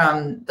learned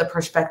from the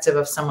perspective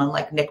of someone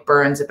like Nick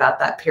Burns about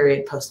that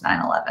period post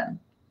 9/11.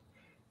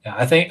 Yeah,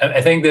 I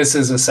think this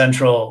is a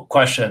central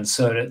question.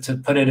 So to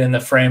put it in the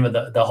frame of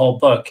the whole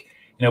book,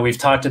 we've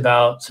talked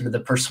about sort of the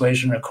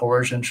persuasion or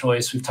coercion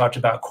choice. We've talked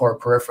about core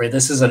periphery.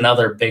 This is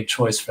another big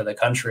choice for the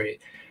country,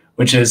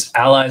 which is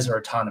allies or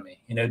autonomy.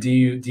 Do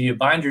you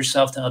bind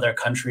yourself to other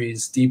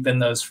countries, deepen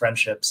those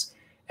friendships,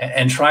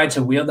 and try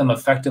to wield them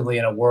effectively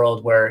in a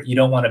world where you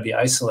don't want to be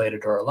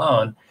isolated or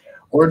alone?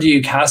 Or do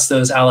you cast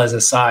those allies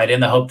aside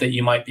in the hope that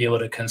you might be able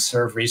to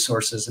conserve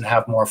resources and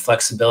have more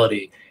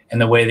flexibility in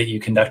the way that you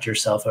conduct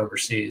yourself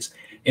overseas?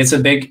 It's a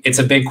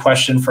big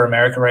question for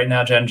America right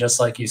now, Jen, just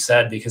like you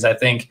said, because I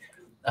think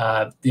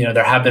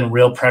there have been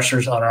real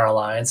pressures on our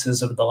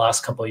alliances over the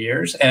last couple of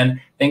years, and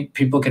I think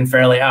people can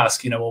fairly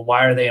ask, well,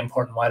 why are they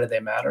important? Why do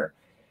they matter?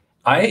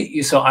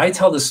 I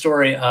tell the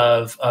story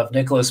of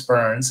Nicholas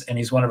Burns, and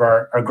he's one of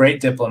our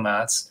great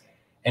diplomats.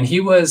 And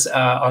he was,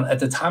 at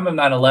the time of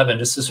 9/11,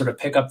 just to sort of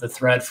pick up the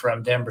thread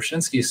from Dan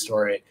Brzezinski's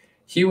story,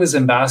 he was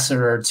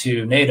ambassador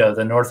to NATO,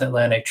 the North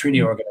Atlantic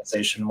Treaty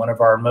Organization, one of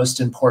our most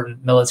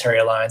important military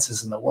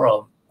alliances in the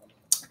world.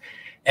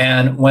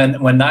 And when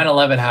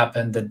 9/11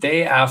 happened, the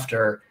day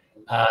after,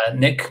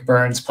 Nick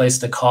Burns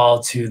placed a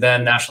call to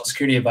then National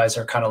Security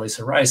Advisor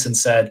Condoleezza Rice and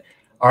said,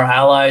 our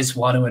allies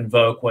want to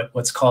invoke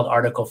what's called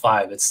Article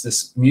 5. It's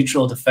this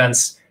mutual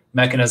defense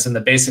mechanism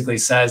that basically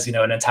says,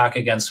 an attack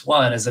against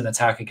one is an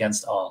attack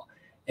against all.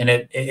 And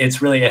it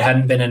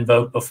hadn't been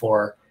invoked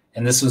before.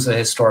 And this was a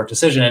historic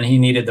decision, and he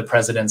needed the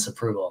president's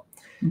approval.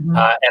 Mm-hmm.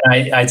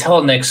 And I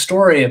tell Nick's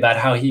story about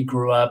how he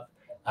grew up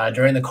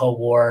during the Cold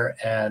War,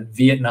 and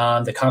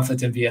Vietnam. The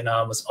conflict in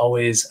Vietnam was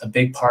always a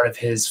big part of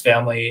his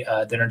family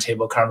dinner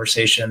table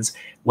conversations,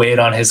 weighed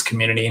on his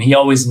community. And he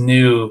always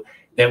knew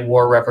that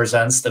war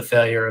represents the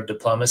failure of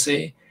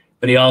diplomacy.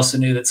 But he also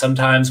knew that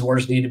sometimes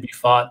wars need to be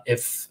fought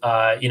if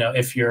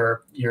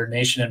your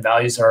nation and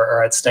values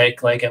are at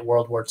stake, like at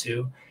World War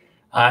II.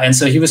 And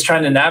so he was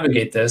trying to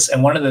navigate this.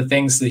 And one of the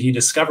things that he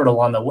discovered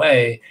along the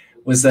way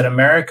was that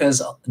America's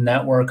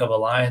network of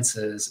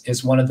alliances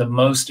is one of the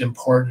most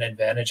important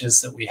advantages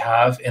that we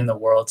have in the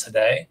world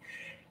today.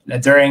 Now,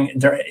 after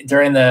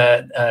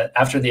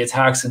the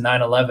attacks in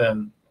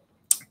 9/11,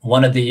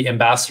 one of the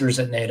ambassadors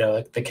at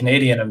NATO, the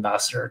Canadian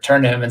ambassador,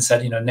 turned to him and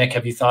said, Nick,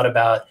 have you thought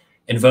about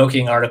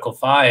invoking Article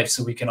 5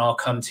 so we can all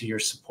come to your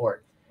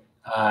support?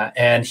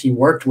 And he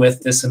worked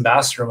with this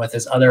ambassador and with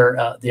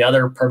the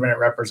other permanent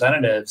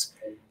representatives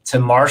to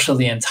marshal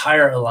the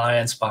entire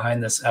alliance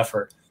behind this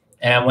effort.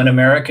 And when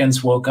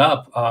Americans woke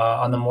up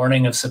on the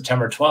morning of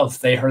September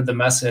 12th, they heard the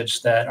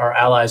message that our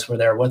allies were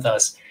there with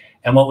us.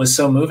 And what was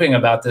so moving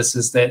about this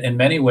is that in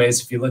many ways,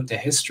 if you look to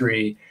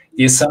history,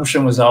 the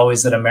assumption was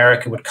always that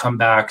America would come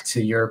back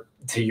to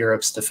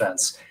Europe's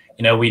defense.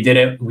 We did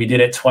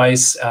it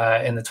twice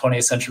in the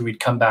 20th century. We'd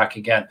come back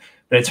again.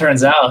 But it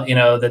turns out,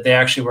 that they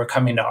actually were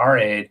coming to our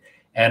aid.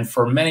 And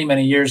for many,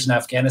 many years in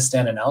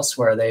Afghanistan and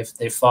elsewhere,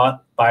 they've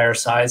fought by our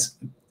sides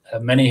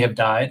many have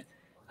died.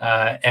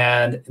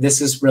 And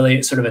this is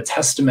really sort of a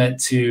testament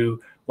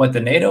to what the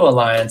NATO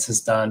alliance has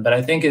done. But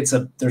I think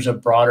there's a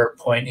broader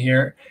point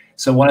here.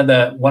 So one of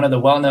the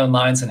well-known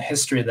lines in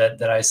history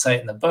that I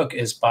cite in the book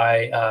is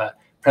by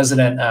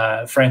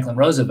President Franklin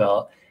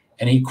Roosevelt.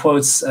 And he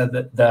quotes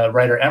the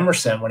writer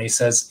Emerson when he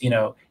says,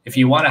 if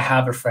you want to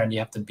have a friend, you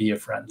have to be a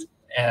friend.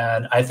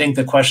 And I think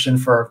the question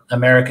for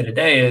America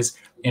today is,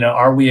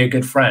 are we a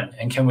good friend?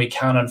 And can we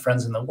count on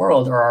friends in the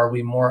world, or are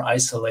we more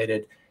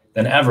isolated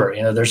than ever?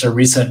 There's a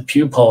recent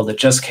Pew poll that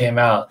just came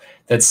out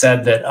that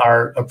said that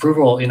our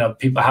approval,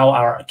 how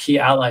our key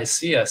allies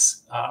see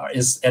us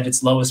is at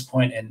its lowest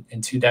point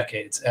in 2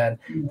 decades. And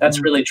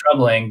that's really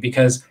troubling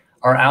because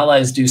our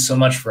allies do so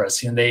much for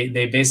us.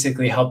 They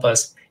basically help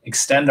us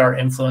extend our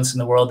influence in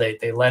the world.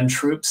 They lend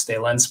troops, they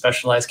lend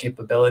specialized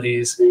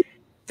capabilities.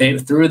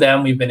 Through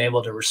them, we've been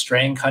able to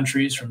restrain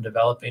countries from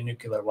developing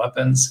nuclear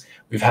weapons.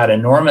 We've had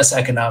enormous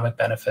economic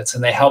benefits,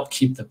 and they help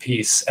keep the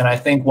peace. And I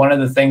think one of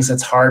the things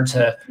that's hard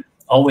to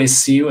always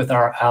see with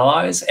our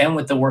allies and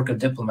with the work of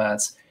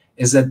diplomats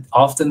is that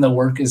often the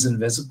work is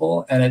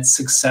invisible and its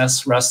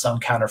success rests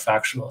on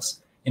counterfactuals.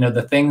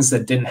 The things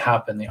that didn't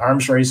happen, the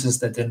arms races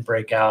that didn't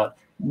break out,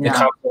 the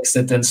conflicts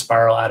that didn't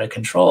spiral out of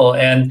control.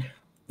 And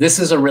this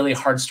is a really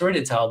hard story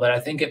to tell, but I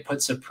think it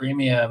puts a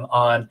premium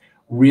on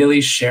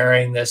really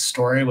sharing this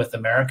story with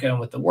America and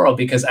with the world,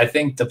 because I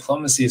think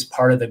diplomacy is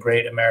part of the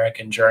great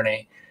American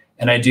journey.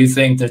 And I do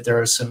think that there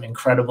are some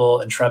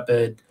incredible,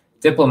 intrepid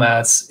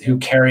diplomats who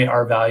carry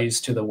our values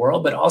to the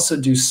world, but also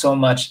do so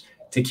much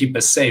to keep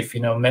us safe.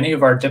 Many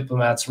of our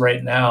diplomats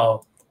right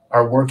now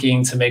are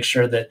working to make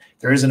sure that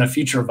there isn't a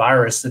future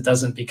virus that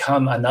doesn't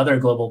become another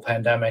global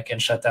pandemic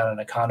and shut down an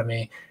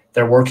economy.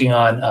 They're working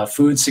on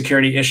food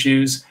security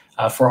issues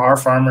for our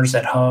farmers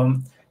at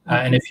home.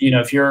 And if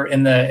you're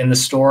in the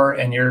store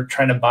and you're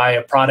trying to buy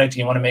a product,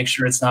 you want to make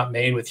sure it's not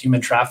made with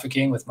human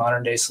trafficking, with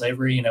modern day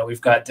slavery.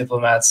 We've got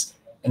diplomats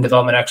and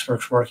development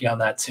experts working on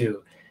that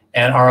too.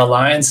 And our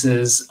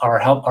alliances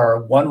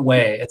are one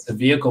way. It's a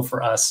vehicle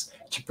for us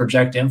to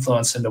project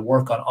influence and to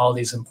work on all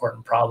these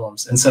important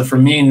problems. And so for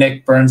me,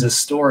 Nick Burns'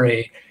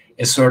 story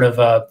is sort of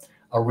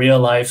a real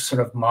life,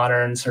 sort of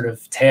modern sort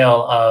of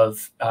tale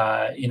of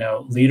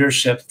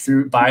leadership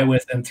by,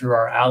 with, and through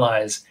our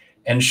allies,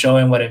 and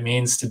showing what it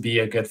means to be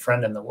a good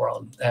friend in the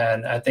world.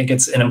 And I think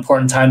it's an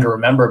important time to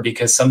remember,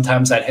 because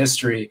sometimes that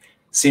history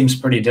seems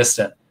pretty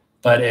distant,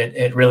 but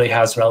it really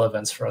has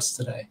relevance for us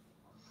today.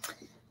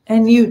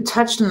 And you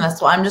touched on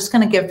this. Well, I'm just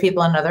going to give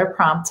people another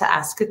prompt to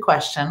ask a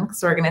question,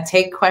 because we're going to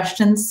take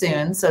questions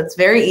soon. So it's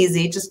very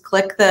easy. Just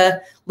click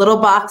the little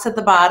box at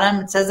the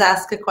bottom. It says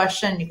ask a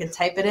question. You can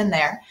type it in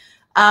there.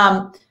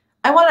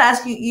 I want to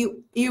ask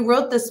you, you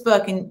wrote this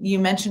book, and you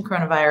mentioned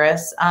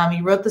coronavirus.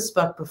 You wrote this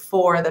book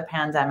before the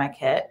pandemic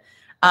hit.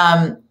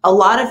 A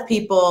lot of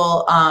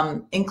people,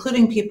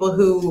 including people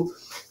who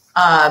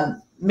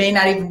may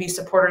not even be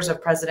supporters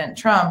of President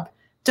Trump,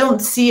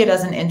 don't see it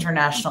as an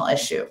international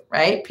issue,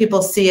 right?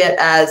 People see it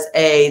as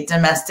a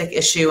domestic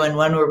issue and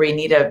one where we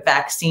need a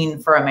vaccine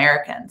for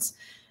Americans.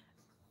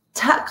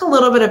 Talk a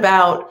little bit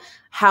about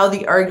how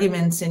the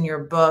arguments in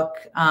your book,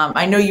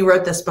 I know you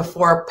wrote this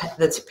before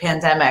the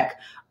pandemic,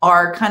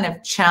 are kind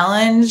of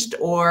challenged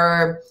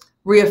or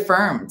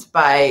reaffirmed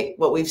by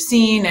what we've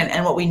seen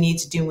and what we need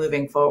to do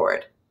moving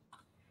forward.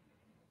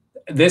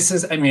 This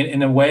is,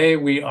 in a way,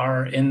 we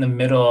are in the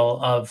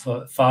middle of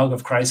a fog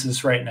of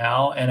crisis right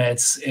now, and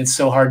it's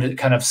so hard to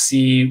kind of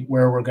see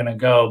where we're going to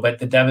go. But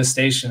the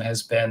devastation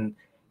has been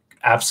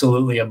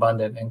absolutely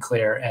abundant and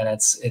clear, and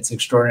it's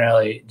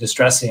extraordinarily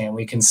distressing. And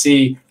we can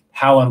see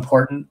how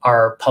important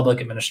our public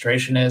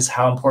administration is,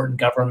 how important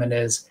government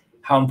is,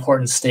 how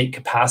important state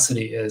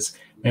capacity is.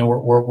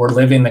 We're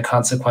living the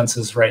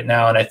consequences right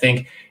now. And I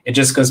think it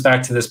just goes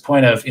back to this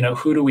point of,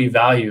 who do we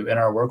value in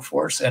our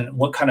workforce, and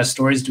what kind of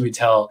stories do we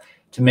tell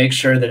to make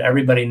sure that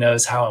everybody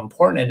knows how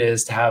important it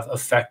is to have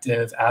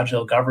effective,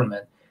 agile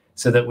government,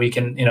 so that we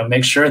can,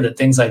 make sure that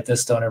things like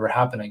this don't ever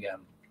happen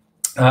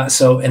again.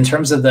 So in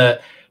terms of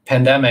the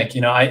pandemic,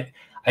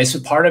 so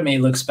part of me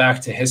looks back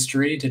to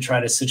history to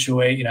try to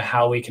situate,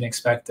 how we can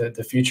expect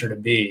the future to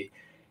be.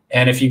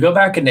 And if you go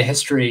back into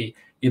history,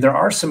 there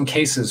are some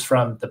cases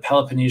from the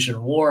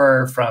Peloponnesian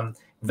War, from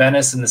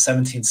Venice in the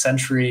 17th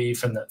century,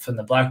 from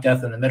the Black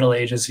Death in the Middle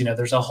Ages.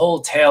 There's a whole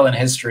tale in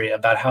history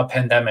about how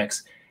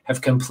pandemics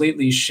have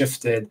completely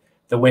shifted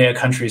the way a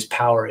country's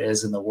power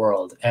is in the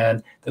world.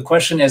 And the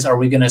question is, are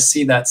we going to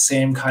see that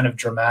same kind of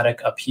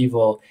dramatic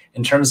upheaval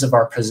in terms of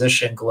our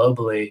position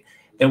globally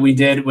that we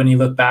did when you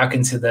look back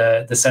into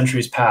the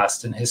centuries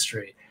past in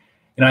history?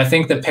 I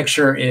think the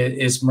picture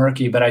is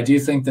murky, but I do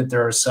think that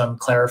there are some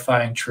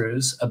clarifying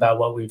truths about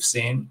what we've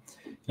seen.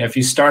 If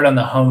you start on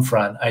the home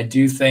front, I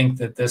do think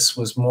that this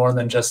was more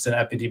than just an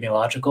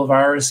epidemiological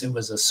virus. It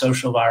was a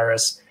social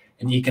virus,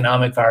 an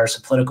economic virus,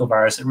 a political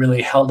virus. It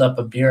really held up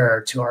a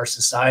mirror to our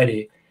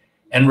society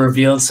and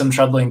revealed some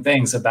troubling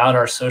things about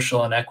our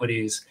social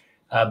inequities,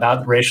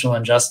 about racial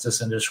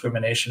injustice and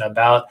discrimination,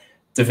 about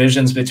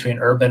divisions between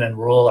urban and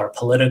rural, our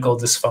political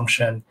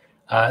dysfunction,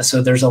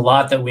 So there's a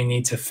lot that we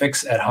need to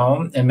fix at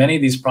home. And many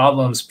of these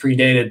problems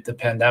predated the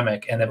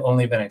pandemic and have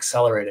only been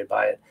accelerated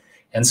by it.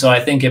 And so I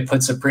think it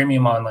puts a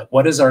premium on, like,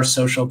 what is our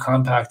social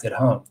compact at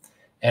home?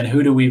 And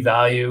who do we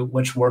value?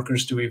 Which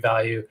workers do we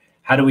value?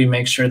 How do we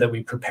make sure that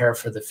we prepare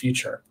for the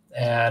future?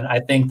 And I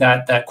think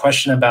that that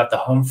question about the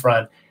home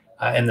front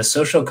and the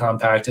social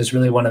compact is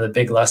really one of the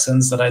big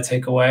lessons that I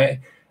take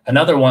away.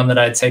 Another one that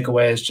I take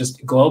away is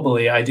just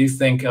globally, I do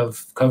think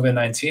of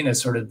COVID-19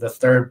 as sort of the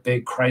third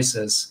big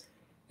crisis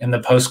in the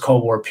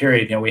post-Cold War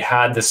period. You know, we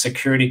had the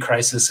security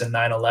crisis in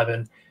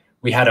 9/11.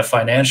 We had a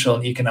financial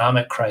and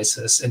economic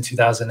crisis in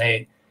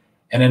 2008.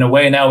 And in a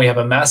way, now we have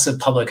a massive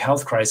public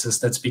health crisis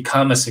that's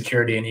become a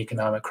security and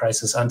economic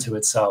crisis unto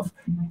itself.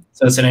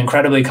 So it's an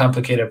incredibly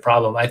complicated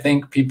problem. I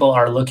think people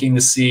are looking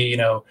to see, you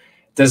know,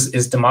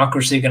 is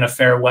democracy going to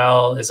fare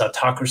well? Is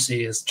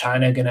autocracy, is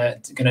China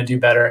going to do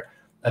better?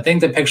 I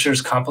think the picture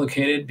is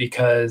complicated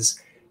because,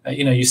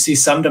 you know, you see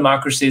some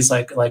democracies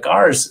like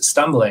ours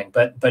stumbling,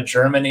 but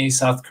Germany,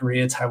 South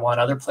Korea, Taiwan,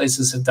 other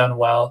places have done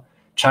well.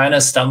 China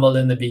stumbled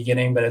in the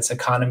beginning, but its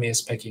economy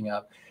is picking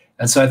up.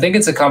 And so I think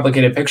it's a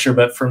complicated picture.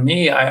 But for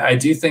me, I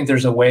do think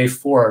there's a way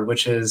forward,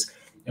 which is,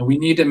 you know, we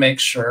need to make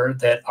sure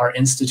that our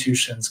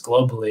institutions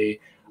globally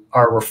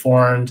are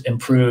reformed,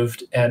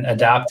 improved, and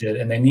adapted.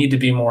 And they need to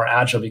be more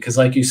agile because,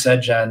 like you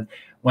said, Jen,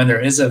 when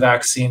there is a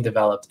vaccine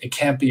developed, it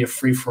can't be a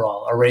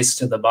free-for-all, a race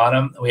to the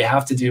bottom. We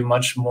have to do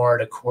much more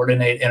to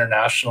coordinate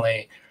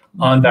internationally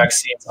on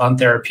vaccines, on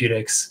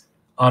therapeutics,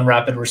 on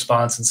rapid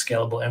response and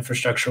scalable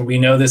infrastructure. We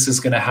know this is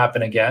going to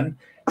happen again.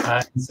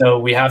 So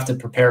we have to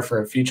prepare for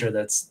a future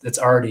that's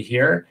already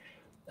here.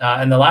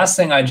 And the last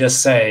thing I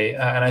just say,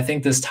 and I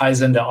think this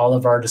ties into all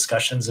of our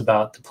discussions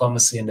about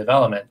diplomacy and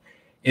development,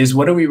 is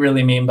what do we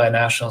really mean by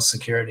national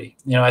security?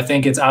 You know, I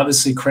think it's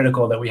obviously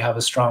critical that we have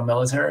a strong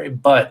military,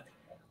 but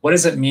what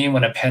does it mean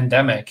when a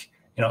pandemic,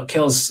 you know,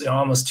 kills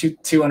almost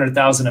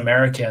 200,000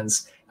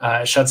 Americans,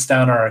 shuts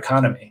down our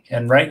economy?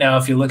 And right now,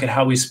 if you look at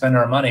how we spend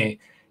our money,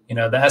 you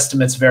know, the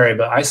estimates vary,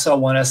 but I saw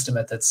one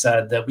estimate that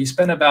said that we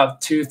spend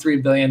about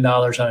 $2-3 billion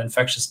on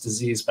infectious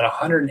disease, but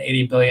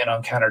 $180 billion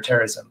on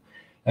counterterrorism.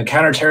 And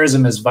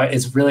counterterrorism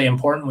is really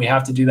important. We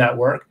have to do that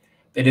work.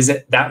 But is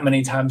it that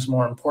many times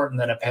more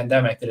important than a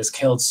pandemic that has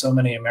killed so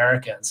many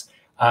Americans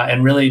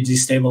and really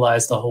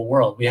destabilized the whole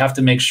world? We have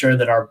to make sure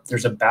that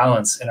there's a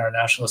balance in our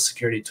national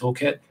security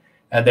toolkit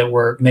and that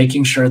we're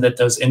making sure that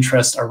those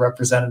interests are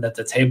represented at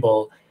the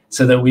table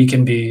so that we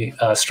can be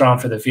strong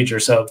for the future.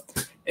 So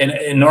an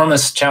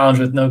enormous challenge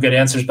with no good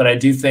answers, but I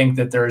do think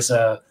that there's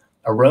a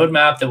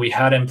roadmap that we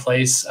had in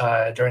place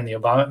during the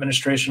Obama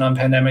administration on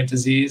pandemic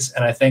disease.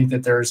 And I think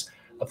that there's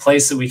a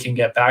place that we can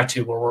get back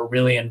to where we're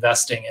really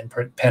investing in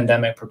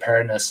pandemic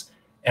preparedness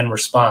and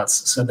response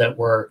so that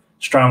we're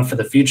strong for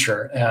the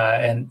future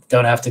and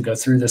don't have to go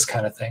through this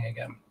kind of thing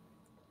again.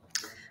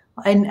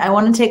 I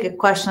want to take a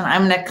question.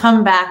 I'm going to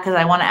come back because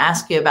I want to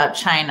ask you about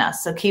China.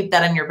 So keep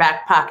that in your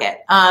back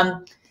pocket.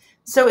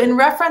 So in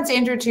reference,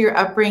 Andrew, to your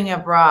upbringing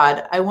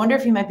abroad, I wonder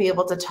if you might be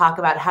able to talk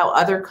about how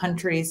other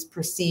countries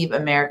perceive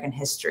American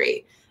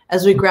history.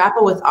 As we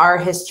grapple with our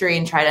history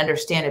and try to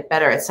understand it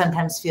better, it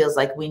sometimes feels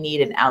like we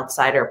need an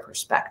outsider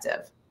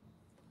perspective.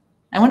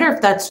 I wonder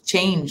if that's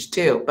changed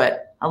too,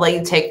 but I'll let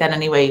you take that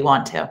any way you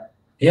want to.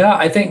 Yeah,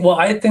 I think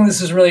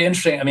this is really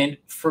interesting. I mean,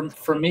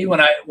 for me,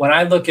 when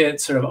I look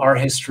at sort of our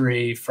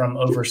history from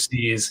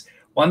overseas,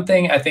 one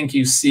thing I think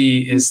you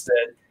see is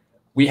that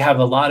we have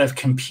a lot of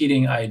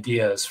competing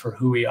ideas for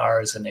who we are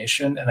as a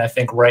nation. And I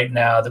think right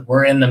now that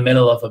we're in the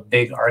middle of a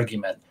big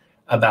argument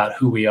about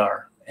who we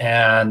are.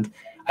 And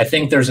I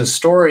think there's a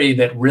story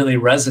that really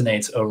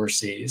resonates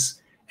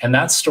overseas. And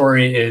that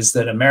story is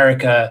that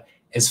America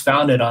is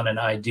founded on an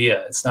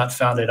idea. It's not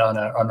founded on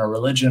a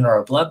religion or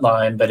a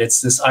bloodline, but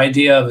it's this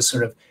idea of a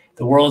sort of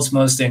the world's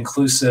most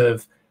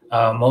inclusive,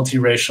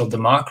 multiracial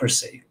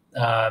democracy.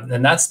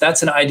 And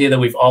that's an idea that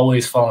we've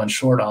always fallen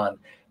short on.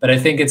 But I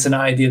think it's an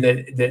idea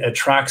that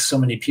attracts so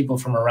many people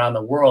from around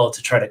the world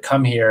to try to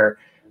come here,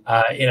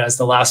 as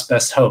the last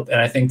best hope.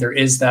 And I think there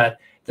is that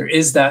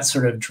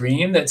sort of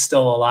dream that's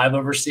still alive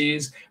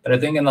overseas. But I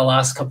think in the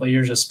last couple of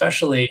years,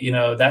 especially,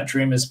 that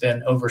dream has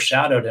been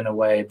overshadowed in a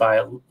way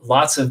by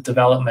lots of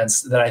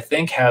developments that I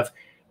think have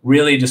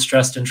really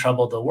distressed and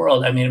troubled the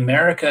world. I mean,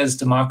 America's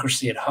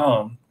democracy at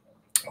home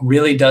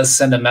really does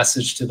send a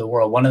message to the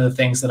world. One of the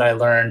things that I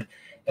learned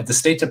at the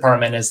State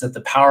Department is that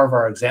the power of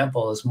our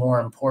example is more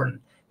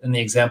important than the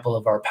example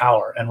of our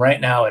power. And right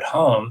now at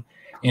home,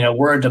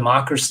 we're a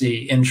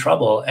democracy in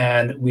trouble,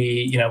 and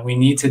we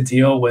need to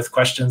deal with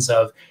questions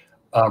of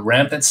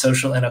rampant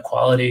social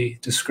inequality,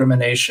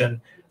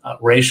 discrimination,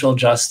 racial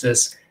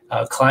justice,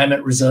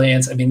 climate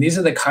resilience. I mean, these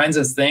are the kinds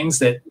of things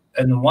that,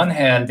 on the one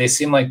hand, they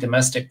seem like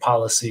domestic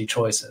policy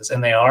choices,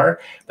 and they are,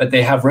 but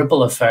they have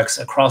ripple effects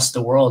across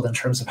the world in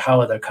terms of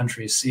how other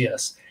countries see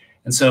us.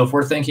 And so if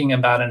we're thinking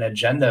about an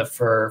agenda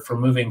for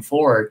moving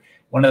forward,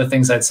 one of the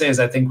things I'd say is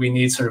I think we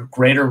need sort of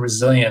greater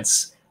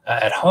resilience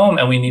at home,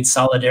 and we need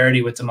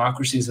solidarity with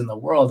democracies in the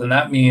world. And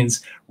that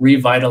means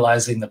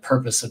revitalizing the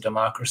purpose of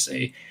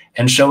democracy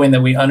and showing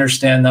that we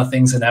understand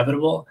nothing's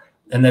inevitable,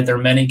 and that there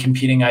are many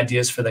competing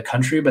ideas for the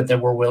country, but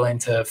that we're willing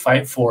to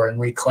fight for and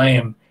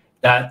reclaim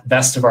that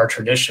best of our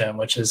tradition,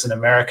 which is an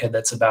America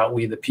that's about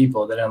we the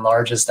people, that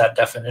enlarges that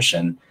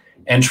definition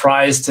and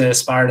tries to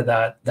aspire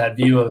to that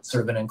view of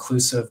sort of an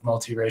inclusive,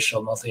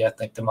 multiracial,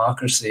 multi-ethnic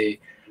democracy,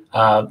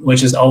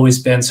 which has always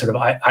been sort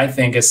of, I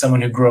think, as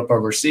someone who grew up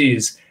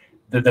overseas,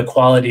 the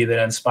quality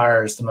that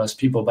inspires the most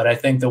people. But I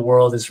think the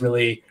world is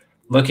really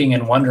looking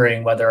and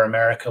wondering whether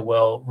America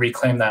will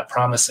reclaim that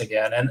promise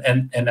again.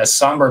 And a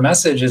somber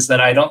message is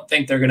that I don't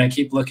think they're going to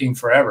keep looking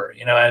forever.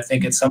 You know, I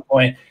think at some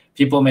point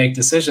people make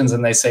decisions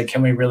and they say,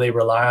 can we really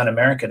rely on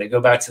America? To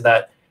go back to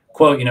that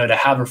quote, you know, to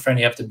have a friend,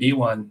 you have to be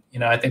one. You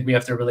know, I think we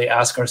have to really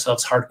ask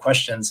ourselves hard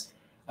questions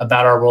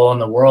about our role in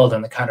the world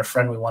and the kind of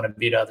friend we want to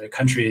be to other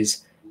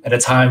countries at a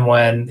time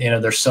when, you know,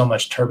 there's so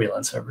much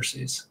turbulence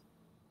overseas.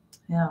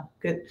 Yeah,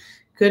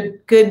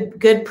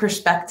 good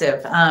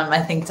perspective. I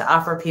think to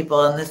offer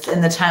people in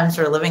the times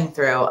we're living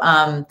through.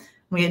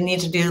 We need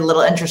to do a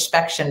little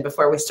introspection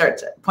before we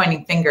start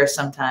pointing fingers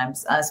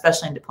sometimes,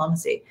 especially in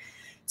diplomacy.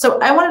 So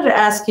I wanted to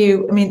ask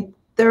you, I mean,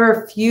 there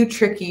are a few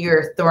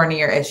trickier,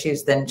 thornier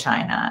issues than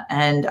China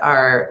and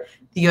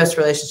the U.S.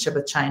 relationship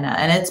with China.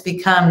 And it's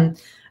become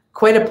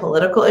quite a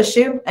political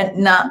issue, and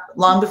not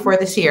long before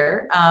this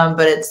year,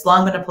 but it's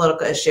long been a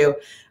political issue.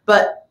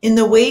 But in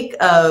the wake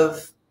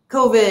of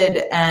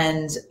COVID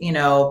and, you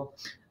know,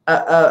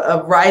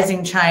 a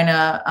rising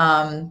China,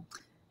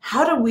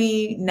 how do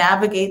we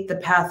navigate the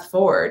path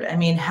forward? I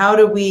mean,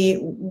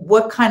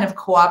 what kind of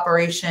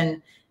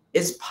cooperation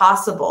is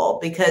possible?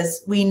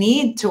 Because we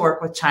need to work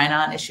with China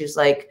on issues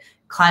like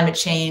climate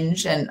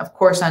change and, of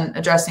course, on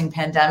addressing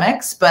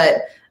pandemics.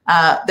 But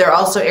there are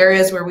also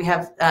areas where we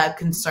have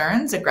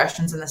concerns,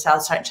 aggressions in the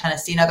South China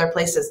Sea and other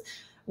places.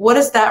 What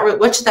should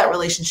that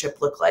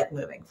relationship look like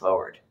moving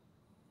forward?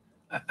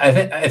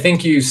 I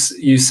think you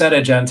said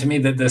it, Jen. To me,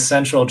 that the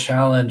central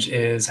challenge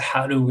is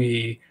how do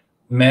we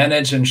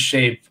manage and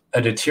shape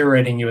a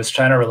deteriorating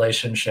U.S.-China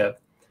relationship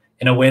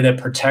in a way that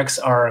protects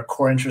our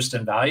core interests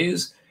and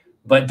values,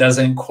 but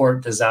doesn't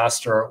court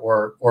disaster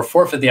or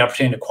forfeit the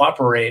opportunity to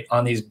cooperate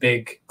on these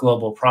big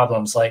global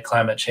problems like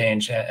climate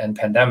change and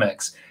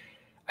pandemics.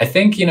 I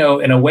think, you know,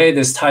 in a way,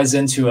 this ties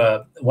into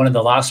one of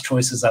the last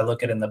choices I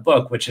look at in the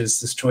book, which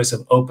is this choice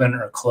of open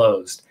or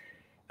closed.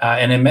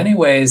 And in many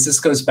ways, this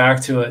goes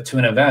back to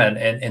an event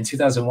in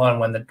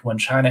 2001 when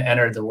China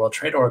entered the World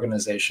Trade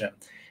Organization.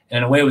 And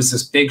in a way, it was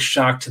this big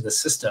shock to the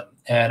system.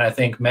 And I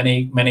think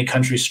many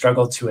countries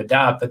struggled to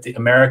adapt, but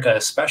America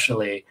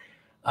especially.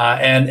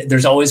 And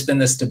there's always been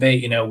this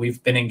debate. You know,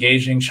 we've been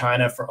engaging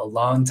China for a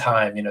long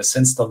time, you know,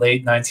 since the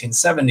late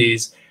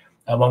 1970s.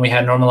 When we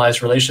had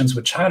normalized relations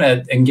with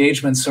China,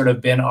 engagement's sort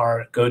of been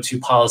our go-to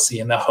policy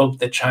in the hope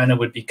that China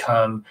would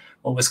become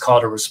what was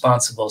called a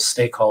responsible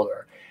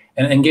stakeholder.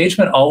 And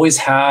engagement always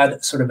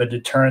had sort of a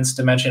deterrence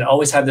dimension,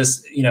 always had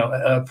this, you know,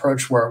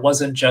 approach where it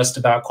wasn't just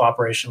about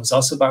cooperation, it was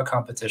also about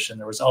competition.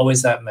 There was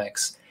always that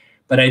mix.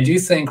 But I do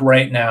think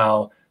right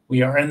now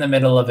we are in the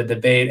middle of a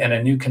debate and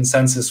a new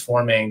consensus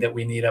forming that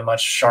we need a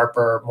much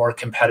sharper, more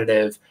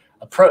competitive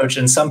approach.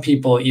 And some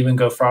people even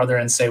go farther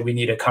and say we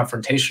need a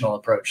confrontational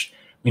approach.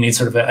 We need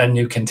sort of a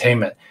new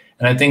containment.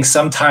 And I think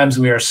sometimes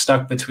we are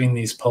stuck between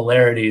these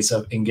polarities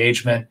of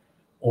engagement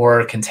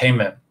or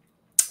containment.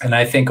 And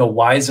I think a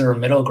wiser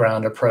middle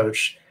ground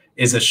approach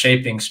is a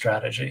shaping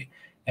strategy.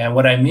 And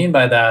what I mean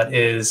by that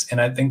is, and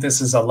I think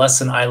this is a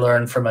lesson I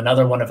learned from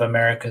another one of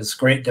America's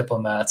great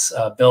diplomats,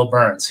 Bill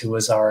Burns, who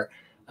was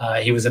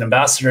he was an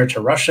ambassador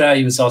to Russia.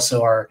 He was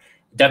also our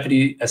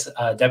deputy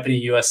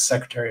U.S.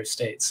 Secretary of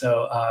State.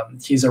 So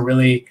he's a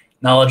really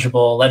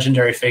knowledgeable,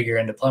 legendary figure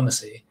in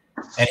diplomacy.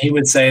 And he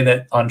would say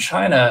that on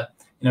China,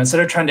 you know, instead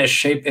of trying to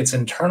shape its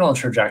internal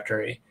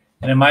trajectory,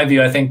 and in my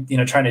view, I think, you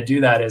know, trying to do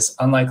that is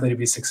unlikely to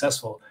be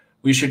successful.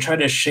 We should try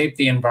to shape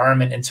the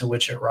environment into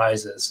which it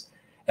rises.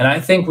 And I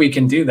think we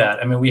can do that.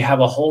 I mean, we have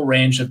a whole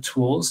range of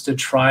tools to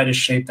try to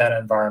shape that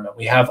environment.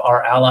 We have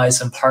our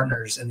allies and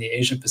partners in the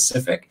Asia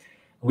Pacific.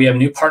 We have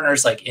new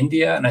partners like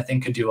India, and I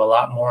think could do a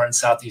lot more in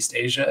Southeast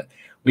Asia.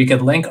 We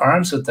could link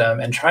arms with them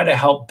and try to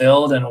help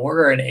build an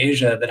order in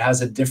Asia that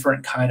has a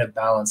different kind of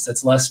balance,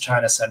 that's less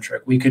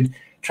China-centric. We could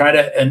try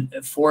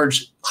to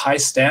forge high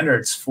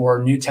standards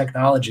for new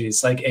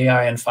technologies like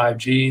AI and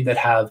 5G that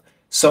have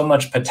so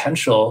much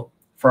potential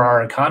for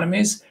our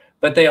economies,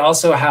 but they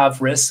also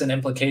have risks and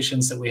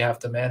implications that we have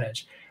to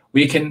manage.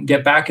 We can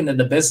get back into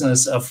the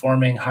business of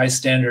forming high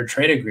standard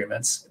trade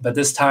agreements, but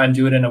this time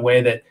do it in a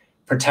way that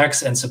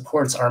protects and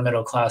supports our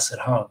middle class at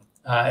home.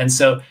 And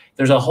so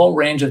there's a whole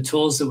range of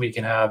tools that we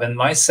can have. And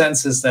my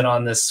sense is that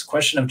on this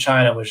question of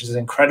China, which is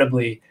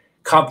incredibly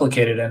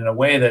complicated and in a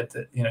way that,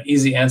 you know,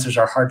 easy answers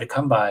are hard to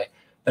come by,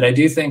 but I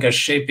do think a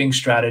shaping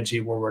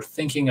strategy where we're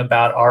thinking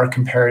about our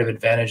comparative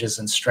advantages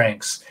and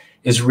strengths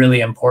is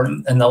really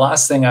important. And the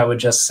last thing I would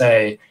just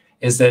say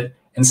is that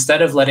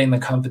instead of letting the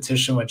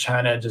competition with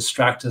China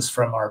distract us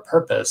from our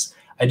purpose,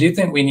 I do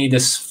think we need to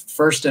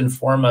first and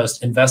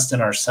foremost invest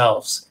in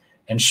ourselves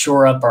and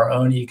shore up our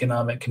own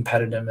economic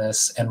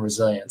competitiveness and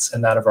resilience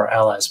and that of our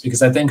allies.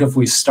 Because I think if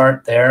we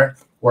start there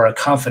we're a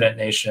confident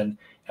nation,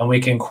 and we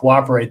can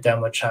cooperate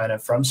then with China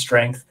from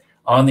strength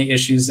on the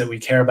issues that we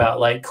care about,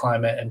 like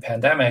climate and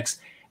pandemics.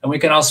 And we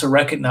can also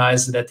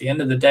recognize that at the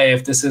end of the day,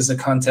 if this is a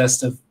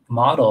contest of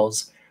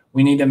models,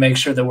 we need to make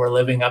sure that we're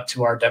living up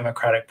to our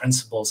democratic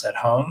principles at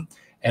home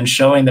and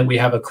showing that we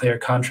have a clear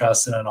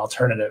contrast and an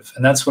alternative.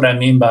 And that's what I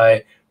mean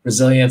by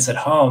resilience at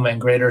home and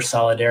greater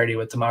solidarity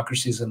with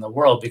democracies in the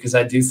world, because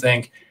I do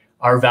think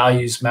our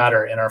values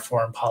matter in our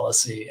foreign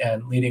policy,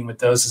 and leading with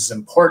those is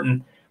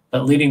important,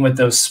 but leading with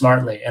those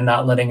smartly and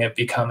not letting it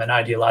become an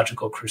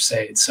ideological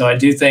crusade. So I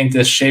do think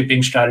this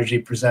shaping strategy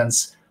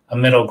presents a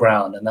middle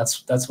ground, and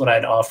that's what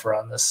I'd offer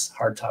on this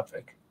hard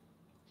topic.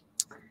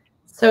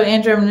 So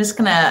Andrew, I'm just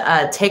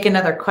gonna take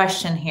another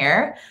question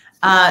here.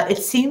 It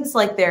seems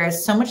like there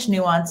is so much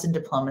nuance in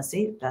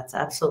diplomacy. That's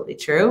absolutely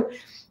true.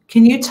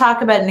 Can you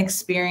talk about an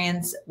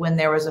experience when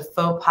there was a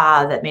faux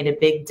pas that made a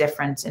big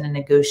difference in a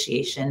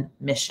negotiation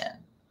mission?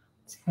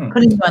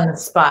 Putting you on the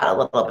spot a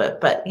little bit,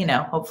 but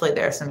hopefully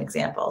there are some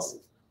examples.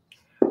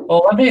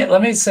 Well,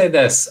 let me say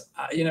this.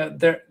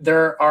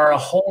 There are a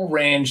whole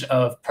range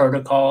of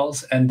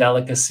protocols and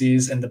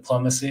delicacies in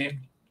diplomacy,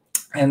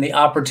 and the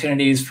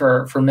opportunities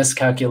for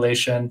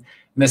miscalculation,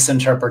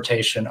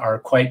 misinterpretation are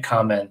quite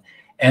common.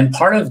 And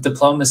part of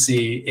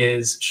diplomacy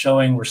is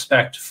showing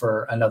respect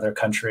for another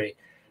country.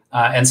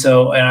 And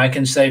I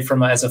can say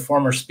as a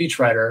former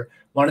speechwriter,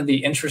 one of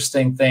the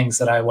interesting things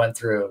that I went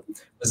through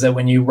was that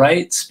when you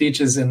write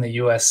speeches in the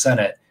US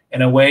Senate,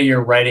 in a way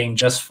you're writing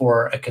just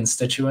for a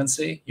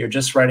constituency, you're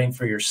just writing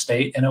for your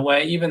state in a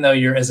way, even though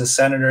you're as a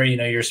senator,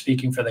 you're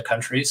speaking for the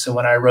country. So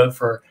when I wrote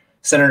for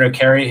Senator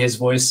Kerry, his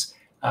voice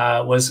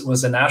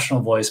was a national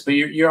voice, but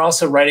you're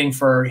also writing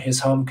for his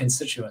home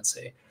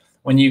constituency.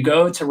 When you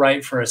go to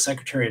write for a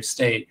Secretary of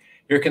State,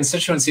 your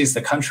constituency is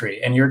the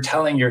country, and you're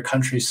telling your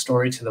country's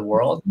story to the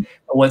world.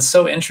 But what's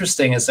so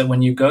interesting is that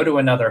when you go to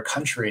another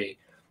country,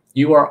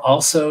 you are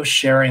also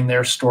sharing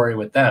their story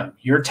with them.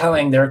 You're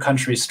telling their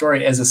country's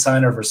story as a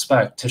sign of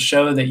respect to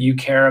show that you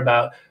care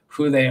about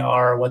who they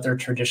are, what their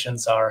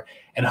traditions are,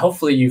 and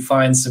hopefully you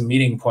find some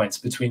meeting points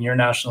between your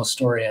national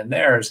story and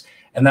theirs.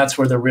 And that's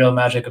where the real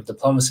magic of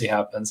diplomacy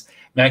happens.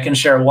 I can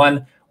share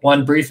one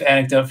brief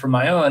anecdote from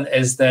my own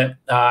is that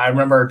I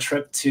remember a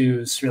trip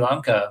to Sri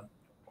Lanka.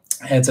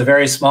 It's a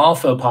very small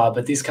faux pas,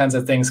 but these kinds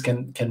of things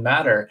can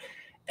matter.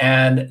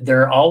 And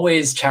there are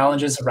always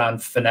challenges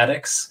around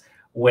phonetics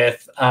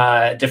with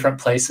different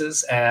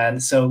places.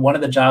 And so one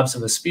of the jobs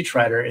of a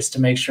speechwriter is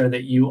to make sure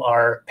that you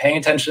are paying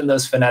attention to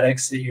those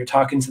phonetics, that you're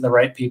talking to the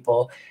right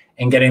people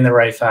and getting the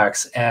right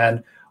facts.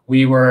 And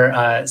we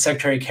were,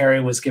 Secretary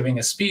Kerry was giving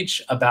a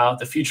speech about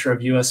the future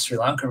of US-Sri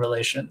Lanka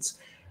relations.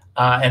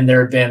 And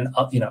there had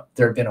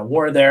been a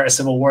war there, a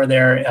civil war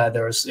there.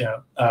 There was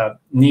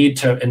need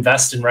to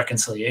invest in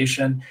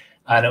reconciliation,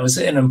 and it was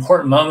an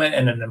important moment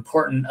and an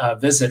important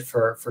visit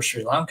for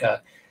Sri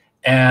Lanka.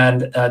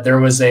 And there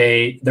was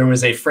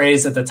a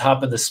phrase at the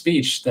top of the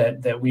speech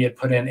that we had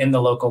put in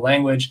the local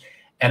language,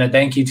 and a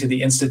thank you to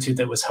the institute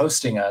that was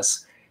hosting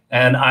us.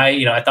 And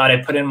I thought I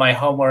put in my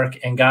homework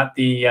and got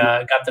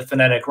the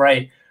phonetic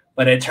right.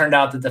 But it turned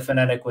out that the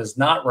phonetic was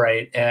not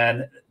right,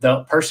 and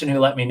the person who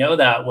let me know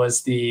that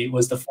was the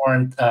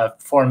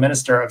foreign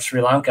minister of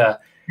Sri Lanka.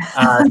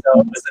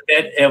 So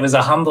it was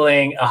a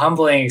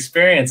humbling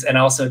experience, and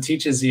also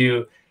teaches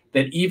you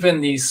that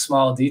even these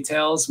small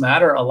details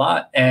matter a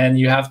lot, and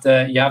you have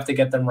to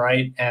get them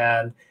right.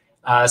 And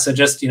so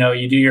just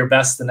you do your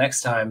best the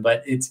next time.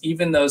 But it's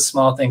even those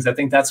small things. I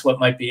think that's what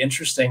might be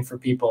interesting for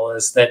people,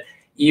 is that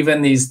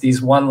even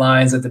these one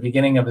lines at the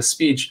beginning of a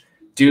speech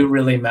do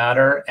really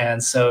matter.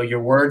 And so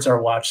your words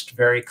are watched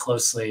very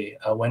closely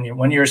when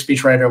you're a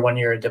speechwriter, when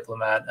you're a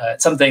diplomat.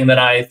 It's something that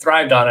I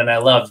thrived on and I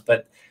loved,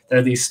 but there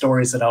are these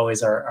stories that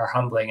always are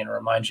humbling and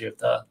remind you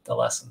of the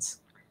lessons.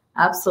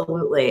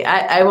 Absolutely.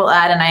 I will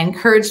add, and I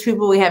encourage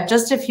people, we have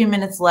just a few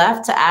minutes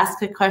left to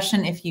ask a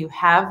question if you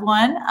have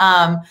one.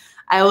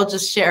 I will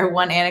just share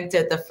one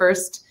anecdote. The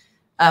first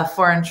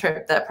foreign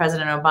trip that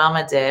President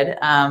Obama did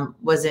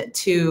was it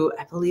to,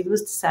 I believe it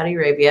was to Saudi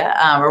Arabia,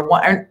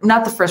 or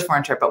not the first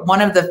foreign trip, but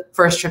one of the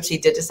first trips he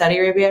did to Saudi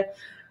Arabia.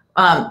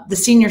 The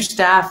senior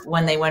staff,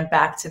 when they went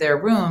back to their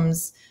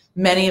rooms,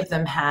 many of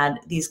them had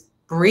these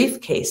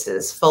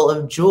briefcases full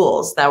of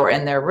jewels that were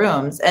in their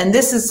rooms. And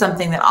this is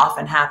something that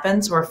often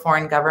happens, where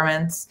foreign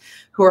governments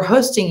who are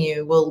hosting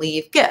you will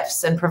leave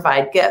gifts and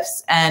provide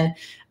gifts. And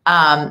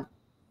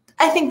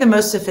I think the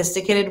most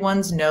sophisticated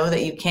ones know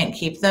that you can't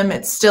keep them.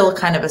 It's still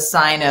kind of a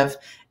sign of,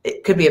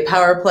 it could be a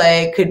power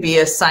play, could be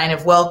a sign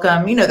of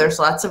welcome. There's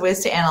lots of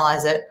ways to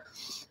analyze it.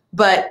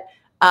 But,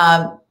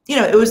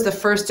 it was the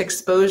first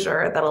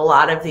exposure that a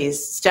lot of these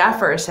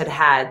staffers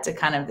had to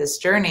kind of this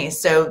journey.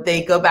 So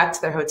they go back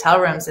to their hotel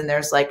rooms and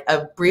there's like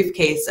a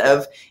briefcase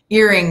of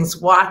earrings,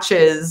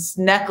 watches,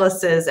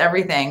 necklaces,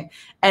 everything.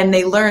 And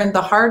they learned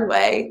the hard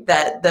way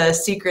that the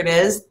secret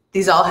is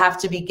these all have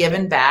to be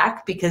given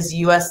back because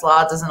US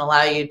law doesn't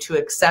allow you to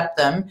accept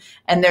them.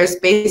 And there's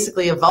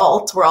basically a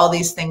vault where all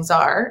these things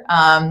are,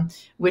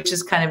 which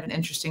is kind of an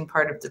interesting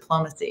part of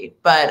diplomacy.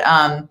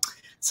 But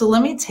So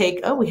let me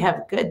take, oh, we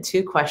have good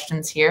 2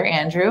 questions here,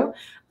 Andrew.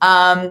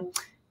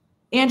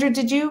 Andrew,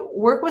 did you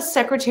work with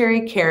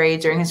Secretary Kerry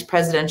during his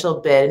presidential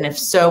bid? And if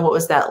so, what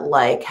was that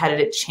like? How did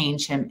it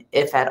change him,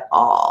 if at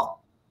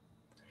all?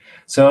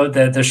 So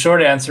the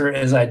short answer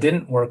is I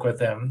didn't work with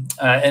him.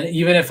 And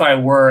even if I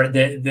were,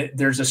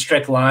 there's a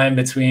strict line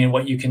between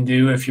what you can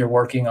do if you're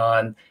working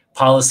on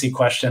policy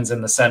questions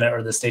in the Senate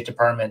or the State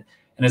Department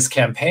in his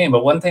campaign.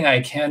 But one thing I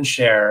can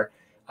share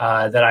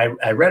that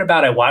I read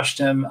about, I watched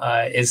him,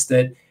 is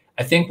that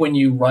I think when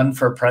you run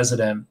for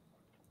president,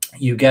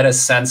 you get a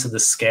sense of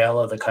the scale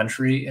of the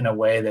country in a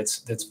way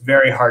that's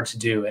very hard to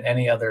do in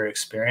any other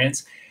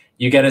experience.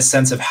 You get a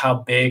sense of how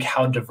big,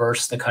 how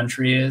diverse the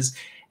country is.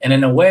 And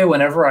in a way,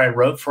 whenever I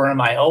wrote for him,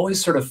 I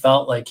always sort of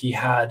felt like he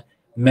had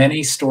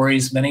many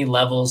stories, many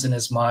levels in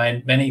his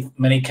mind,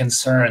 many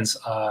concerns.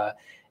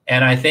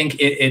 And I think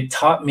it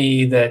taught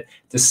me that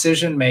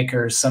decision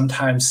makers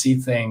sometimes see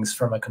things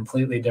from a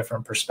completely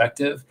different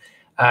perspective.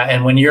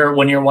 And when you're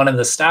one of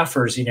the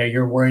staffers, you know,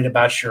 you're worried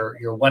about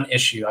your one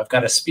issue. I've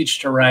got a speech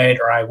to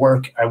write, or I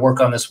work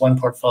on this one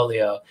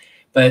portfolio.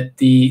 But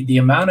the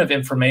amount of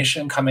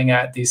information coming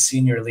at these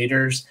senior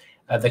leaders,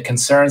 the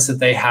concerns that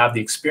they have,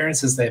 the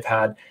experiences they've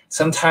had,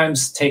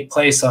 sometimes take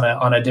place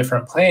on a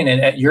different plane. And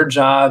at your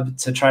job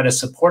to try to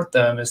support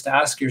them is to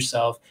ask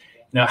yourself,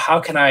 you know, how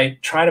can I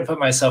try to put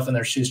myself in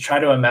their shoes, try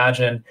to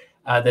imagine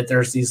that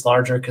there's these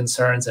larger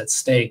concerns at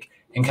stake.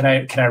 And can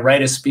I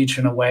write a speech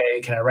in a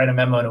way, can I write a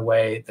memo in a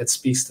way that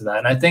speaks to that?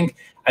 And I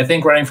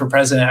think running for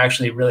president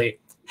actually really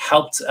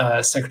helped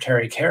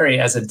Secretary Kerry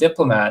as a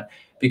diplomat,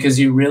 because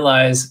you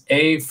realize,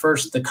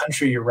 first, the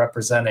country you're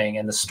representing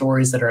and the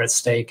stories that are at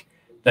stake,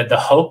 that the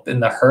hope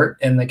and the hurt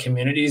in the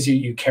communities,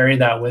 you carry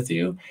that with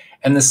you.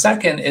 And the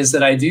second is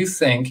that I do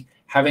think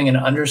having an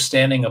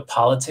understanding of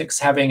politics,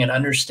 having an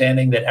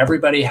understanding that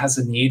everybody has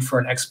a need for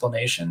an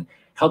explanation,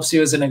 helps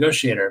you as a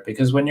negotiator.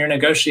 Because when you're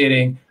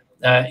negotiating,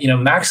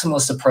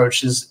 maximalist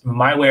approaches,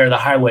 my way or the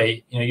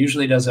highway,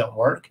 usually doesn't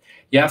work.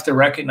 You have to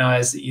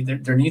recognize that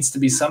there needs to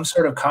be some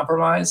sort of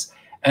compromise,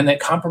 and that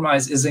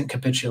compromise isn't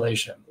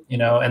capitulation.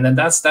 And then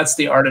that's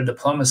the art of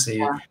diplomacy.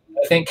 Yeah.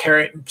 I think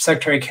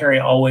Secretary Kerry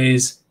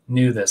always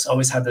knew this,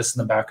 always had this in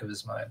the back of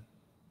his mind.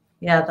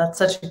 Yeah, that's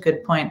such a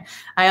good point.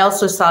 I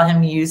also saw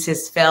him use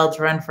his failed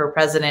run for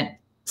president,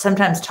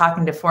 sometimes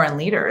talking to foreign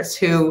leaders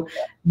who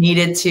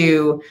needed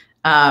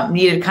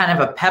kind of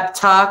a pep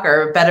talk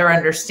or a better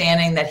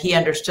understanding that he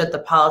understood the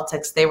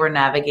politics they were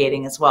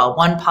navigating as well.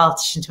 One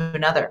politician to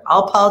another.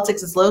 All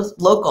politics is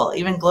local,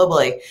 even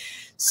globally.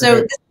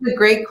 So this is a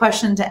great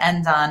question to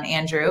end on,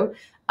 Andrew.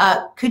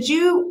 Could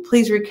you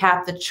please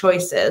recap the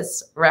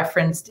choices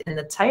referenced in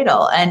the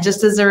title? And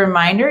just as a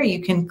reminder,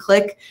 you can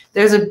click,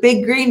 there's a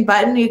big green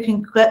button you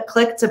can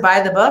click to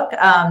buy the book.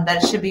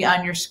 That should be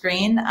on your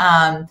screen.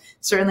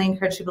 Certainly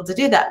encourage people to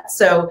do that.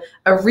 So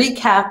a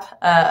recap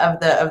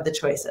of the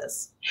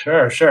choices.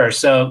 Sure.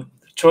 So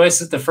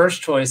the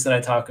first choice that I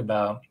talk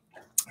about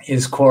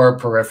is core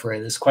periphery.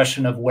 This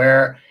question of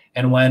where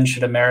and when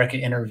should America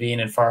intervene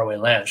in faraway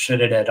lands?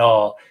 Should it at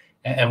all?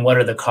 And what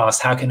are the costs?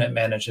 How can it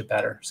manage it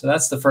better? So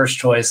that's the first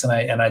choice,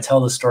 and I tell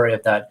the story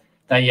of that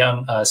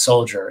young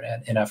soldier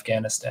in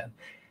Afghanistan.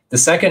 The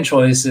second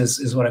choice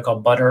is what I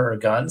call butter or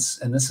guns,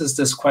 and this is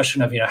this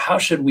question of how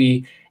should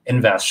we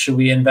invest? Should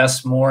we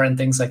invest more in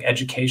things like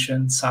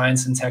education,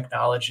 science and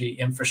technology,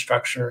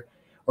 infrastructure,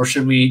 or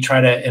should we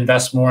try to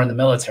invest more in the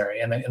military?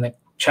 And the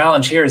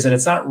challenge here is that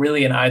it's not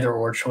really an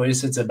either-or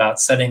choice. It's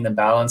about setting the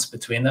balance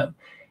between them.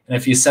 And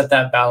if you set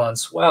that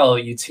balance well,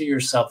 you tee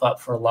yourself up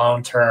for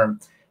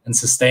long-term and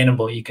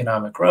sustainable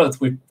economic growth,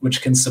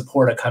 which can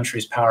support a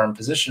country's power and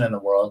position in the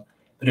world.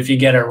 But if you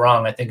get it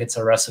wrong, I think it's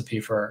a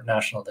recipe for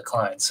national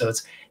decline. So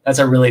that's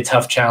a really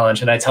tough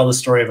challenge. And I tell the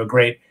story of a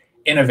great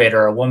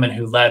innovator, a woman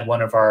who led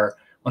one of our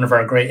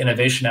great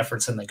innovation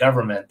efforts in the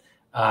government.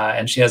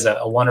 And she has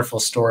a wonderful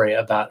story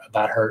about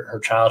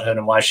her childhood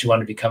and why she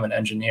wanted to become an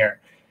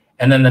engineer.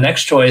 And then the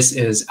next choice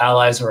is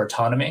allies or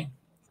autonomy.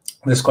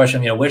 This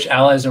question, which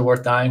allies are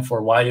worth dying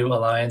for? Why do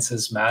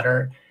alliances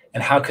matter?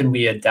 And how can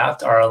we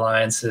adapt our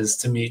alliances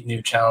to meet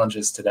new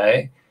challenges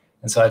today?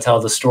 And so I tell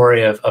the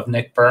story of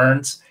Nick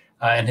Burns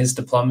and his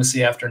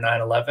diplomacy after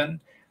 9/11.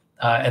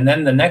 And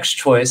then the next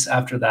choice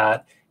after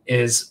that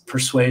is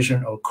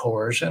persuasion or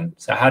coercion.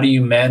 So how do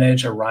you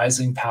manage a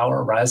rising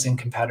power, rising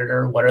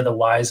competitor? What are the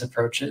wise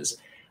approaches?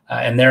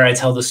 And there I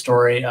tell the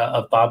story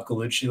of Bob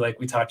Gallucci,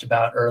 like we talked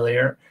about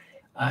earlier.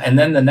 And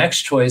then the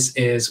next choice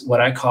is what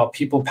I call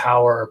people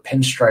power or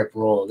pinstripe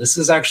rule. This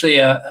is actually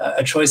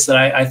a choice that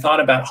I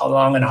thought about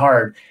long and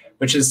hard,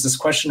 which is this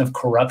question of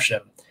corruption.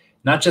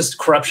 Not just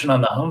corruption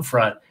on the home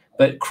front,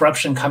 but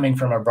corruption coming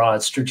from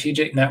abroad,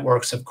 strategic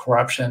networks of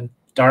corruption,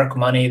 dark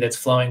money that's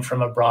flowing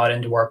from abroad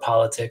into our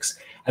politics.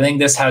 I think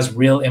this has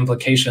real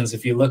implications.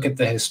 If you look at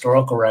the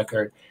historical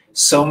record,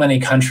 so many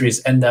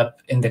countries end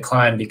up in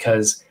decline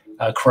because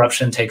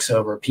corruption takes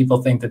over.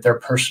 People think that their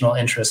personal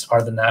interests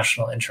are the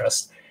national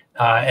interest.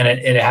 And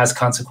it has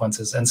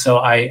consequences. And so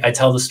I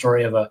tell the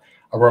story of a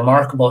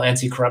remarkable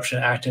anti-corruption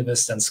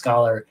activist and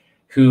scholar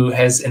who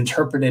has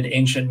interpreted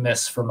ancient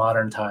myths for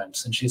modern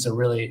times. And she's a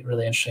really,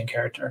 really interesting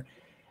character.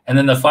 And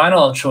then the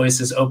final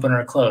choice is open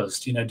or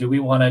closed. You know, do we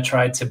want to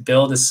try to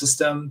build a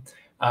system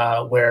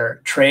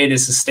where trade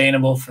is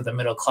sustainable for the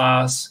middle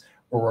class,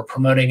 where we're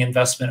promoting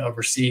investment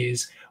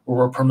overseas, where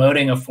we're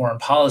promoting a foreign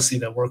policy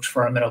that works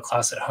for our middle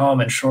class at home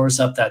and shores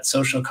up that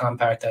social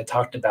compact I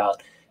talked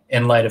about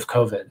in light of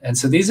COVID? And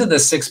so these are the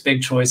 6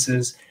 big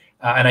choices.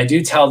 And I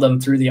do tell them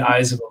through the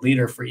eyes of a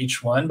leader for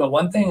each one. But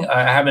one thing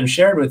I haven't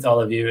shared with all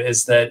of you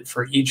is that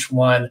for each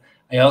one,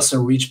 I also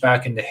reach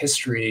back into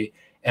history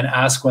and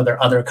ask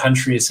whether other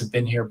countries have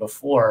been here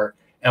before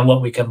and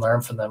what we can learn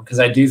from them. Because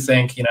I do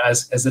think, you know,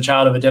 as the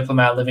child of a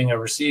diplomat living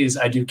overseas,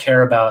 I do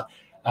care about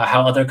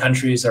how other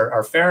countries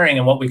are faring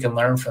and what we can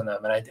learn from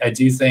them. And I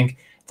do think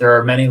there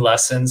are many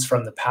lessons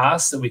from the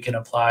past that we can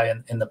apply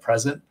in the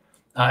present.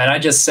 And I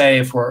just say,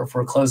 if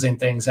we're closing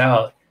things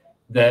out,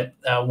 that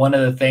one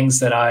of the things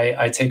that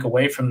I take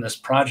away from this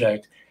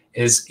project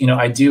is, you know,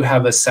 I do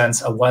have a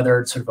sense, a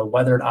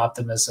weathered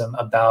optimism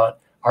about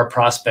our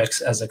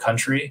prospects as a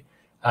country.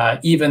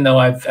 Even though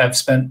I've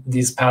spent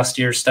these past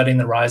years studying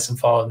the rise and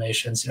fall of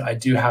nations, you know, I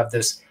do have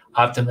this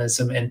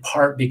optimism in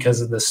part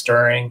because of the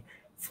stirring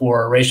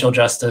for racial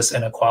justice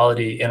and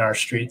equality in our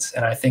streets.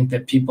 And I think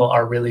that people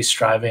are really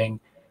striving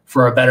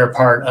for a better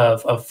part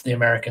of the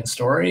American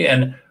story.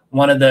 And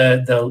one of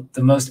the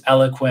most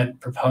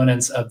eloquent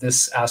proponents of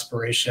this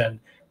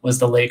aspiration was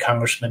the late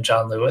Congressman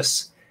John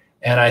Lewis.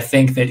 And I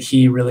think that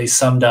he really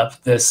summed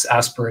up this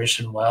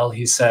aspiration well.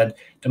 He said,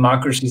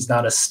 democracy is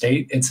not a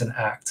state, it's an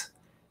act.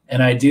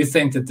 And I do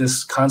think that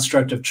this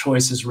construct of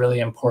choice is really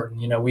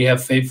important. You know, we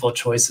have fateful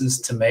choices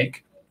to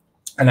make.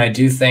 And I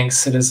do think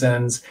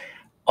citizens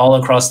all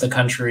across the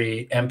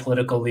country and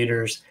political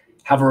leaders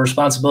have a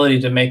responsibility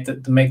to make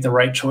the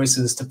right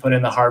choices, to put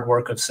in the hard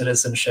work of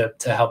citizenship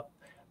to help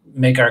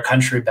make our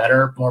country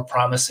better, more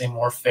promising,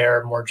 more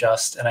fair, more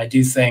just. And I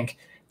do think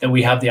that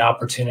we have the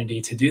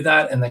opportunity to do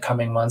that in the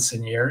coming months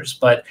and years,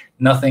 but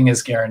nothing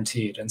is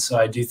guaranteed. And so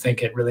I do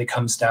think it really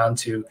comes down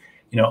to,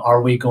 you know,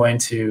 are we going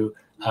to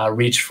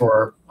reach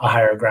for a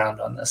higher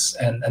ground on this?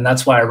 And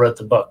that's why I wrote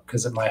the book,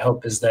 because my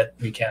hope is that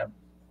we can.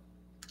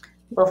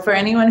 Well, for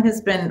anyone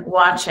who's been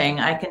watching,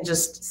 I can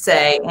just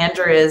say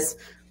Andrew is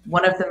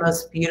one of the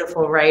most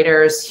beautiful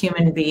writers,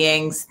 human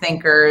beings,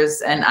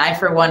 thinkers, and I,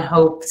 for one,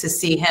 hope to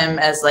see him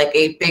as like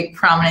a big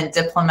prominent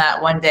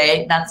diplomat one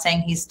day. Not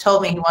saying he's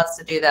told me he wants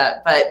to do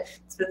that, but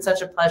it's been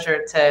such a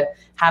pleasure to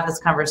have this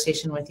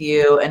conversation with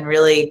you and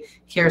really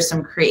hear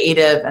some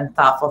creative and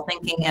thoughtful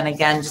thinking. And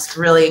again, just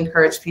really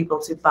encourage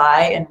people to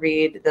buy and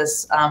read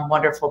this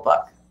wonderful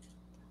book.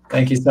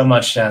 Thank you so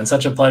much, Jen.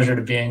 Such a pleasure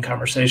to be in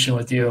conversation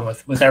with you and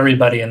with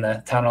everybody in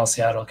the Town Hall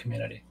Seattle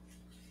community.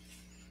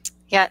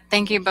 Yeah,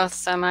 thank you both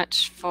so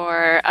much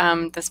for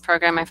this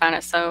program. I found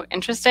it so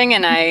interesting,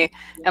 and I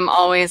am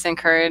always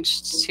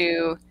encouraged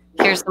to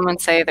hear someone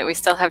say that we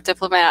still have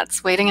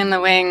diplomats waiting in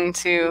the wing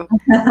to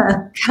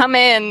come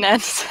in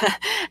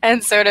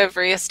and sort of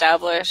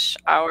reestablish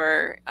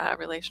our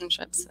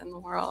relationships in the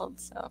world.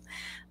 So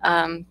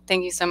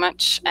thank you so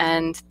much,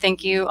 and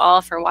thank you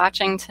all for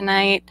watching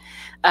tonight.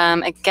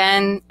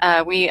 Again,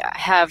 we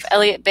have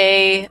Elliott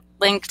Bay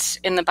linked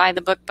in the Buy the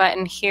Book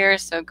button here,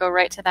 so go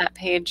right to that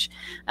page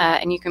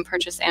and you can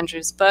purchase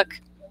Andrew's book.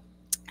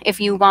 If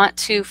you want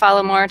to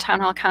follow more Town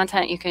Hall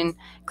content, you can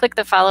click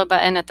the follow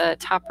button at the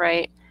top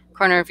right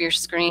corner of your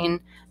screen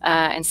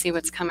and see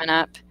what's coming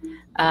up.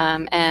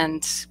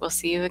 And we'll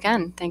see you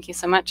again. Thank you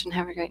so much and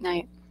have a great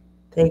night.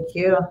 Thank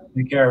you.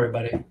 Take care,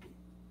 everybody.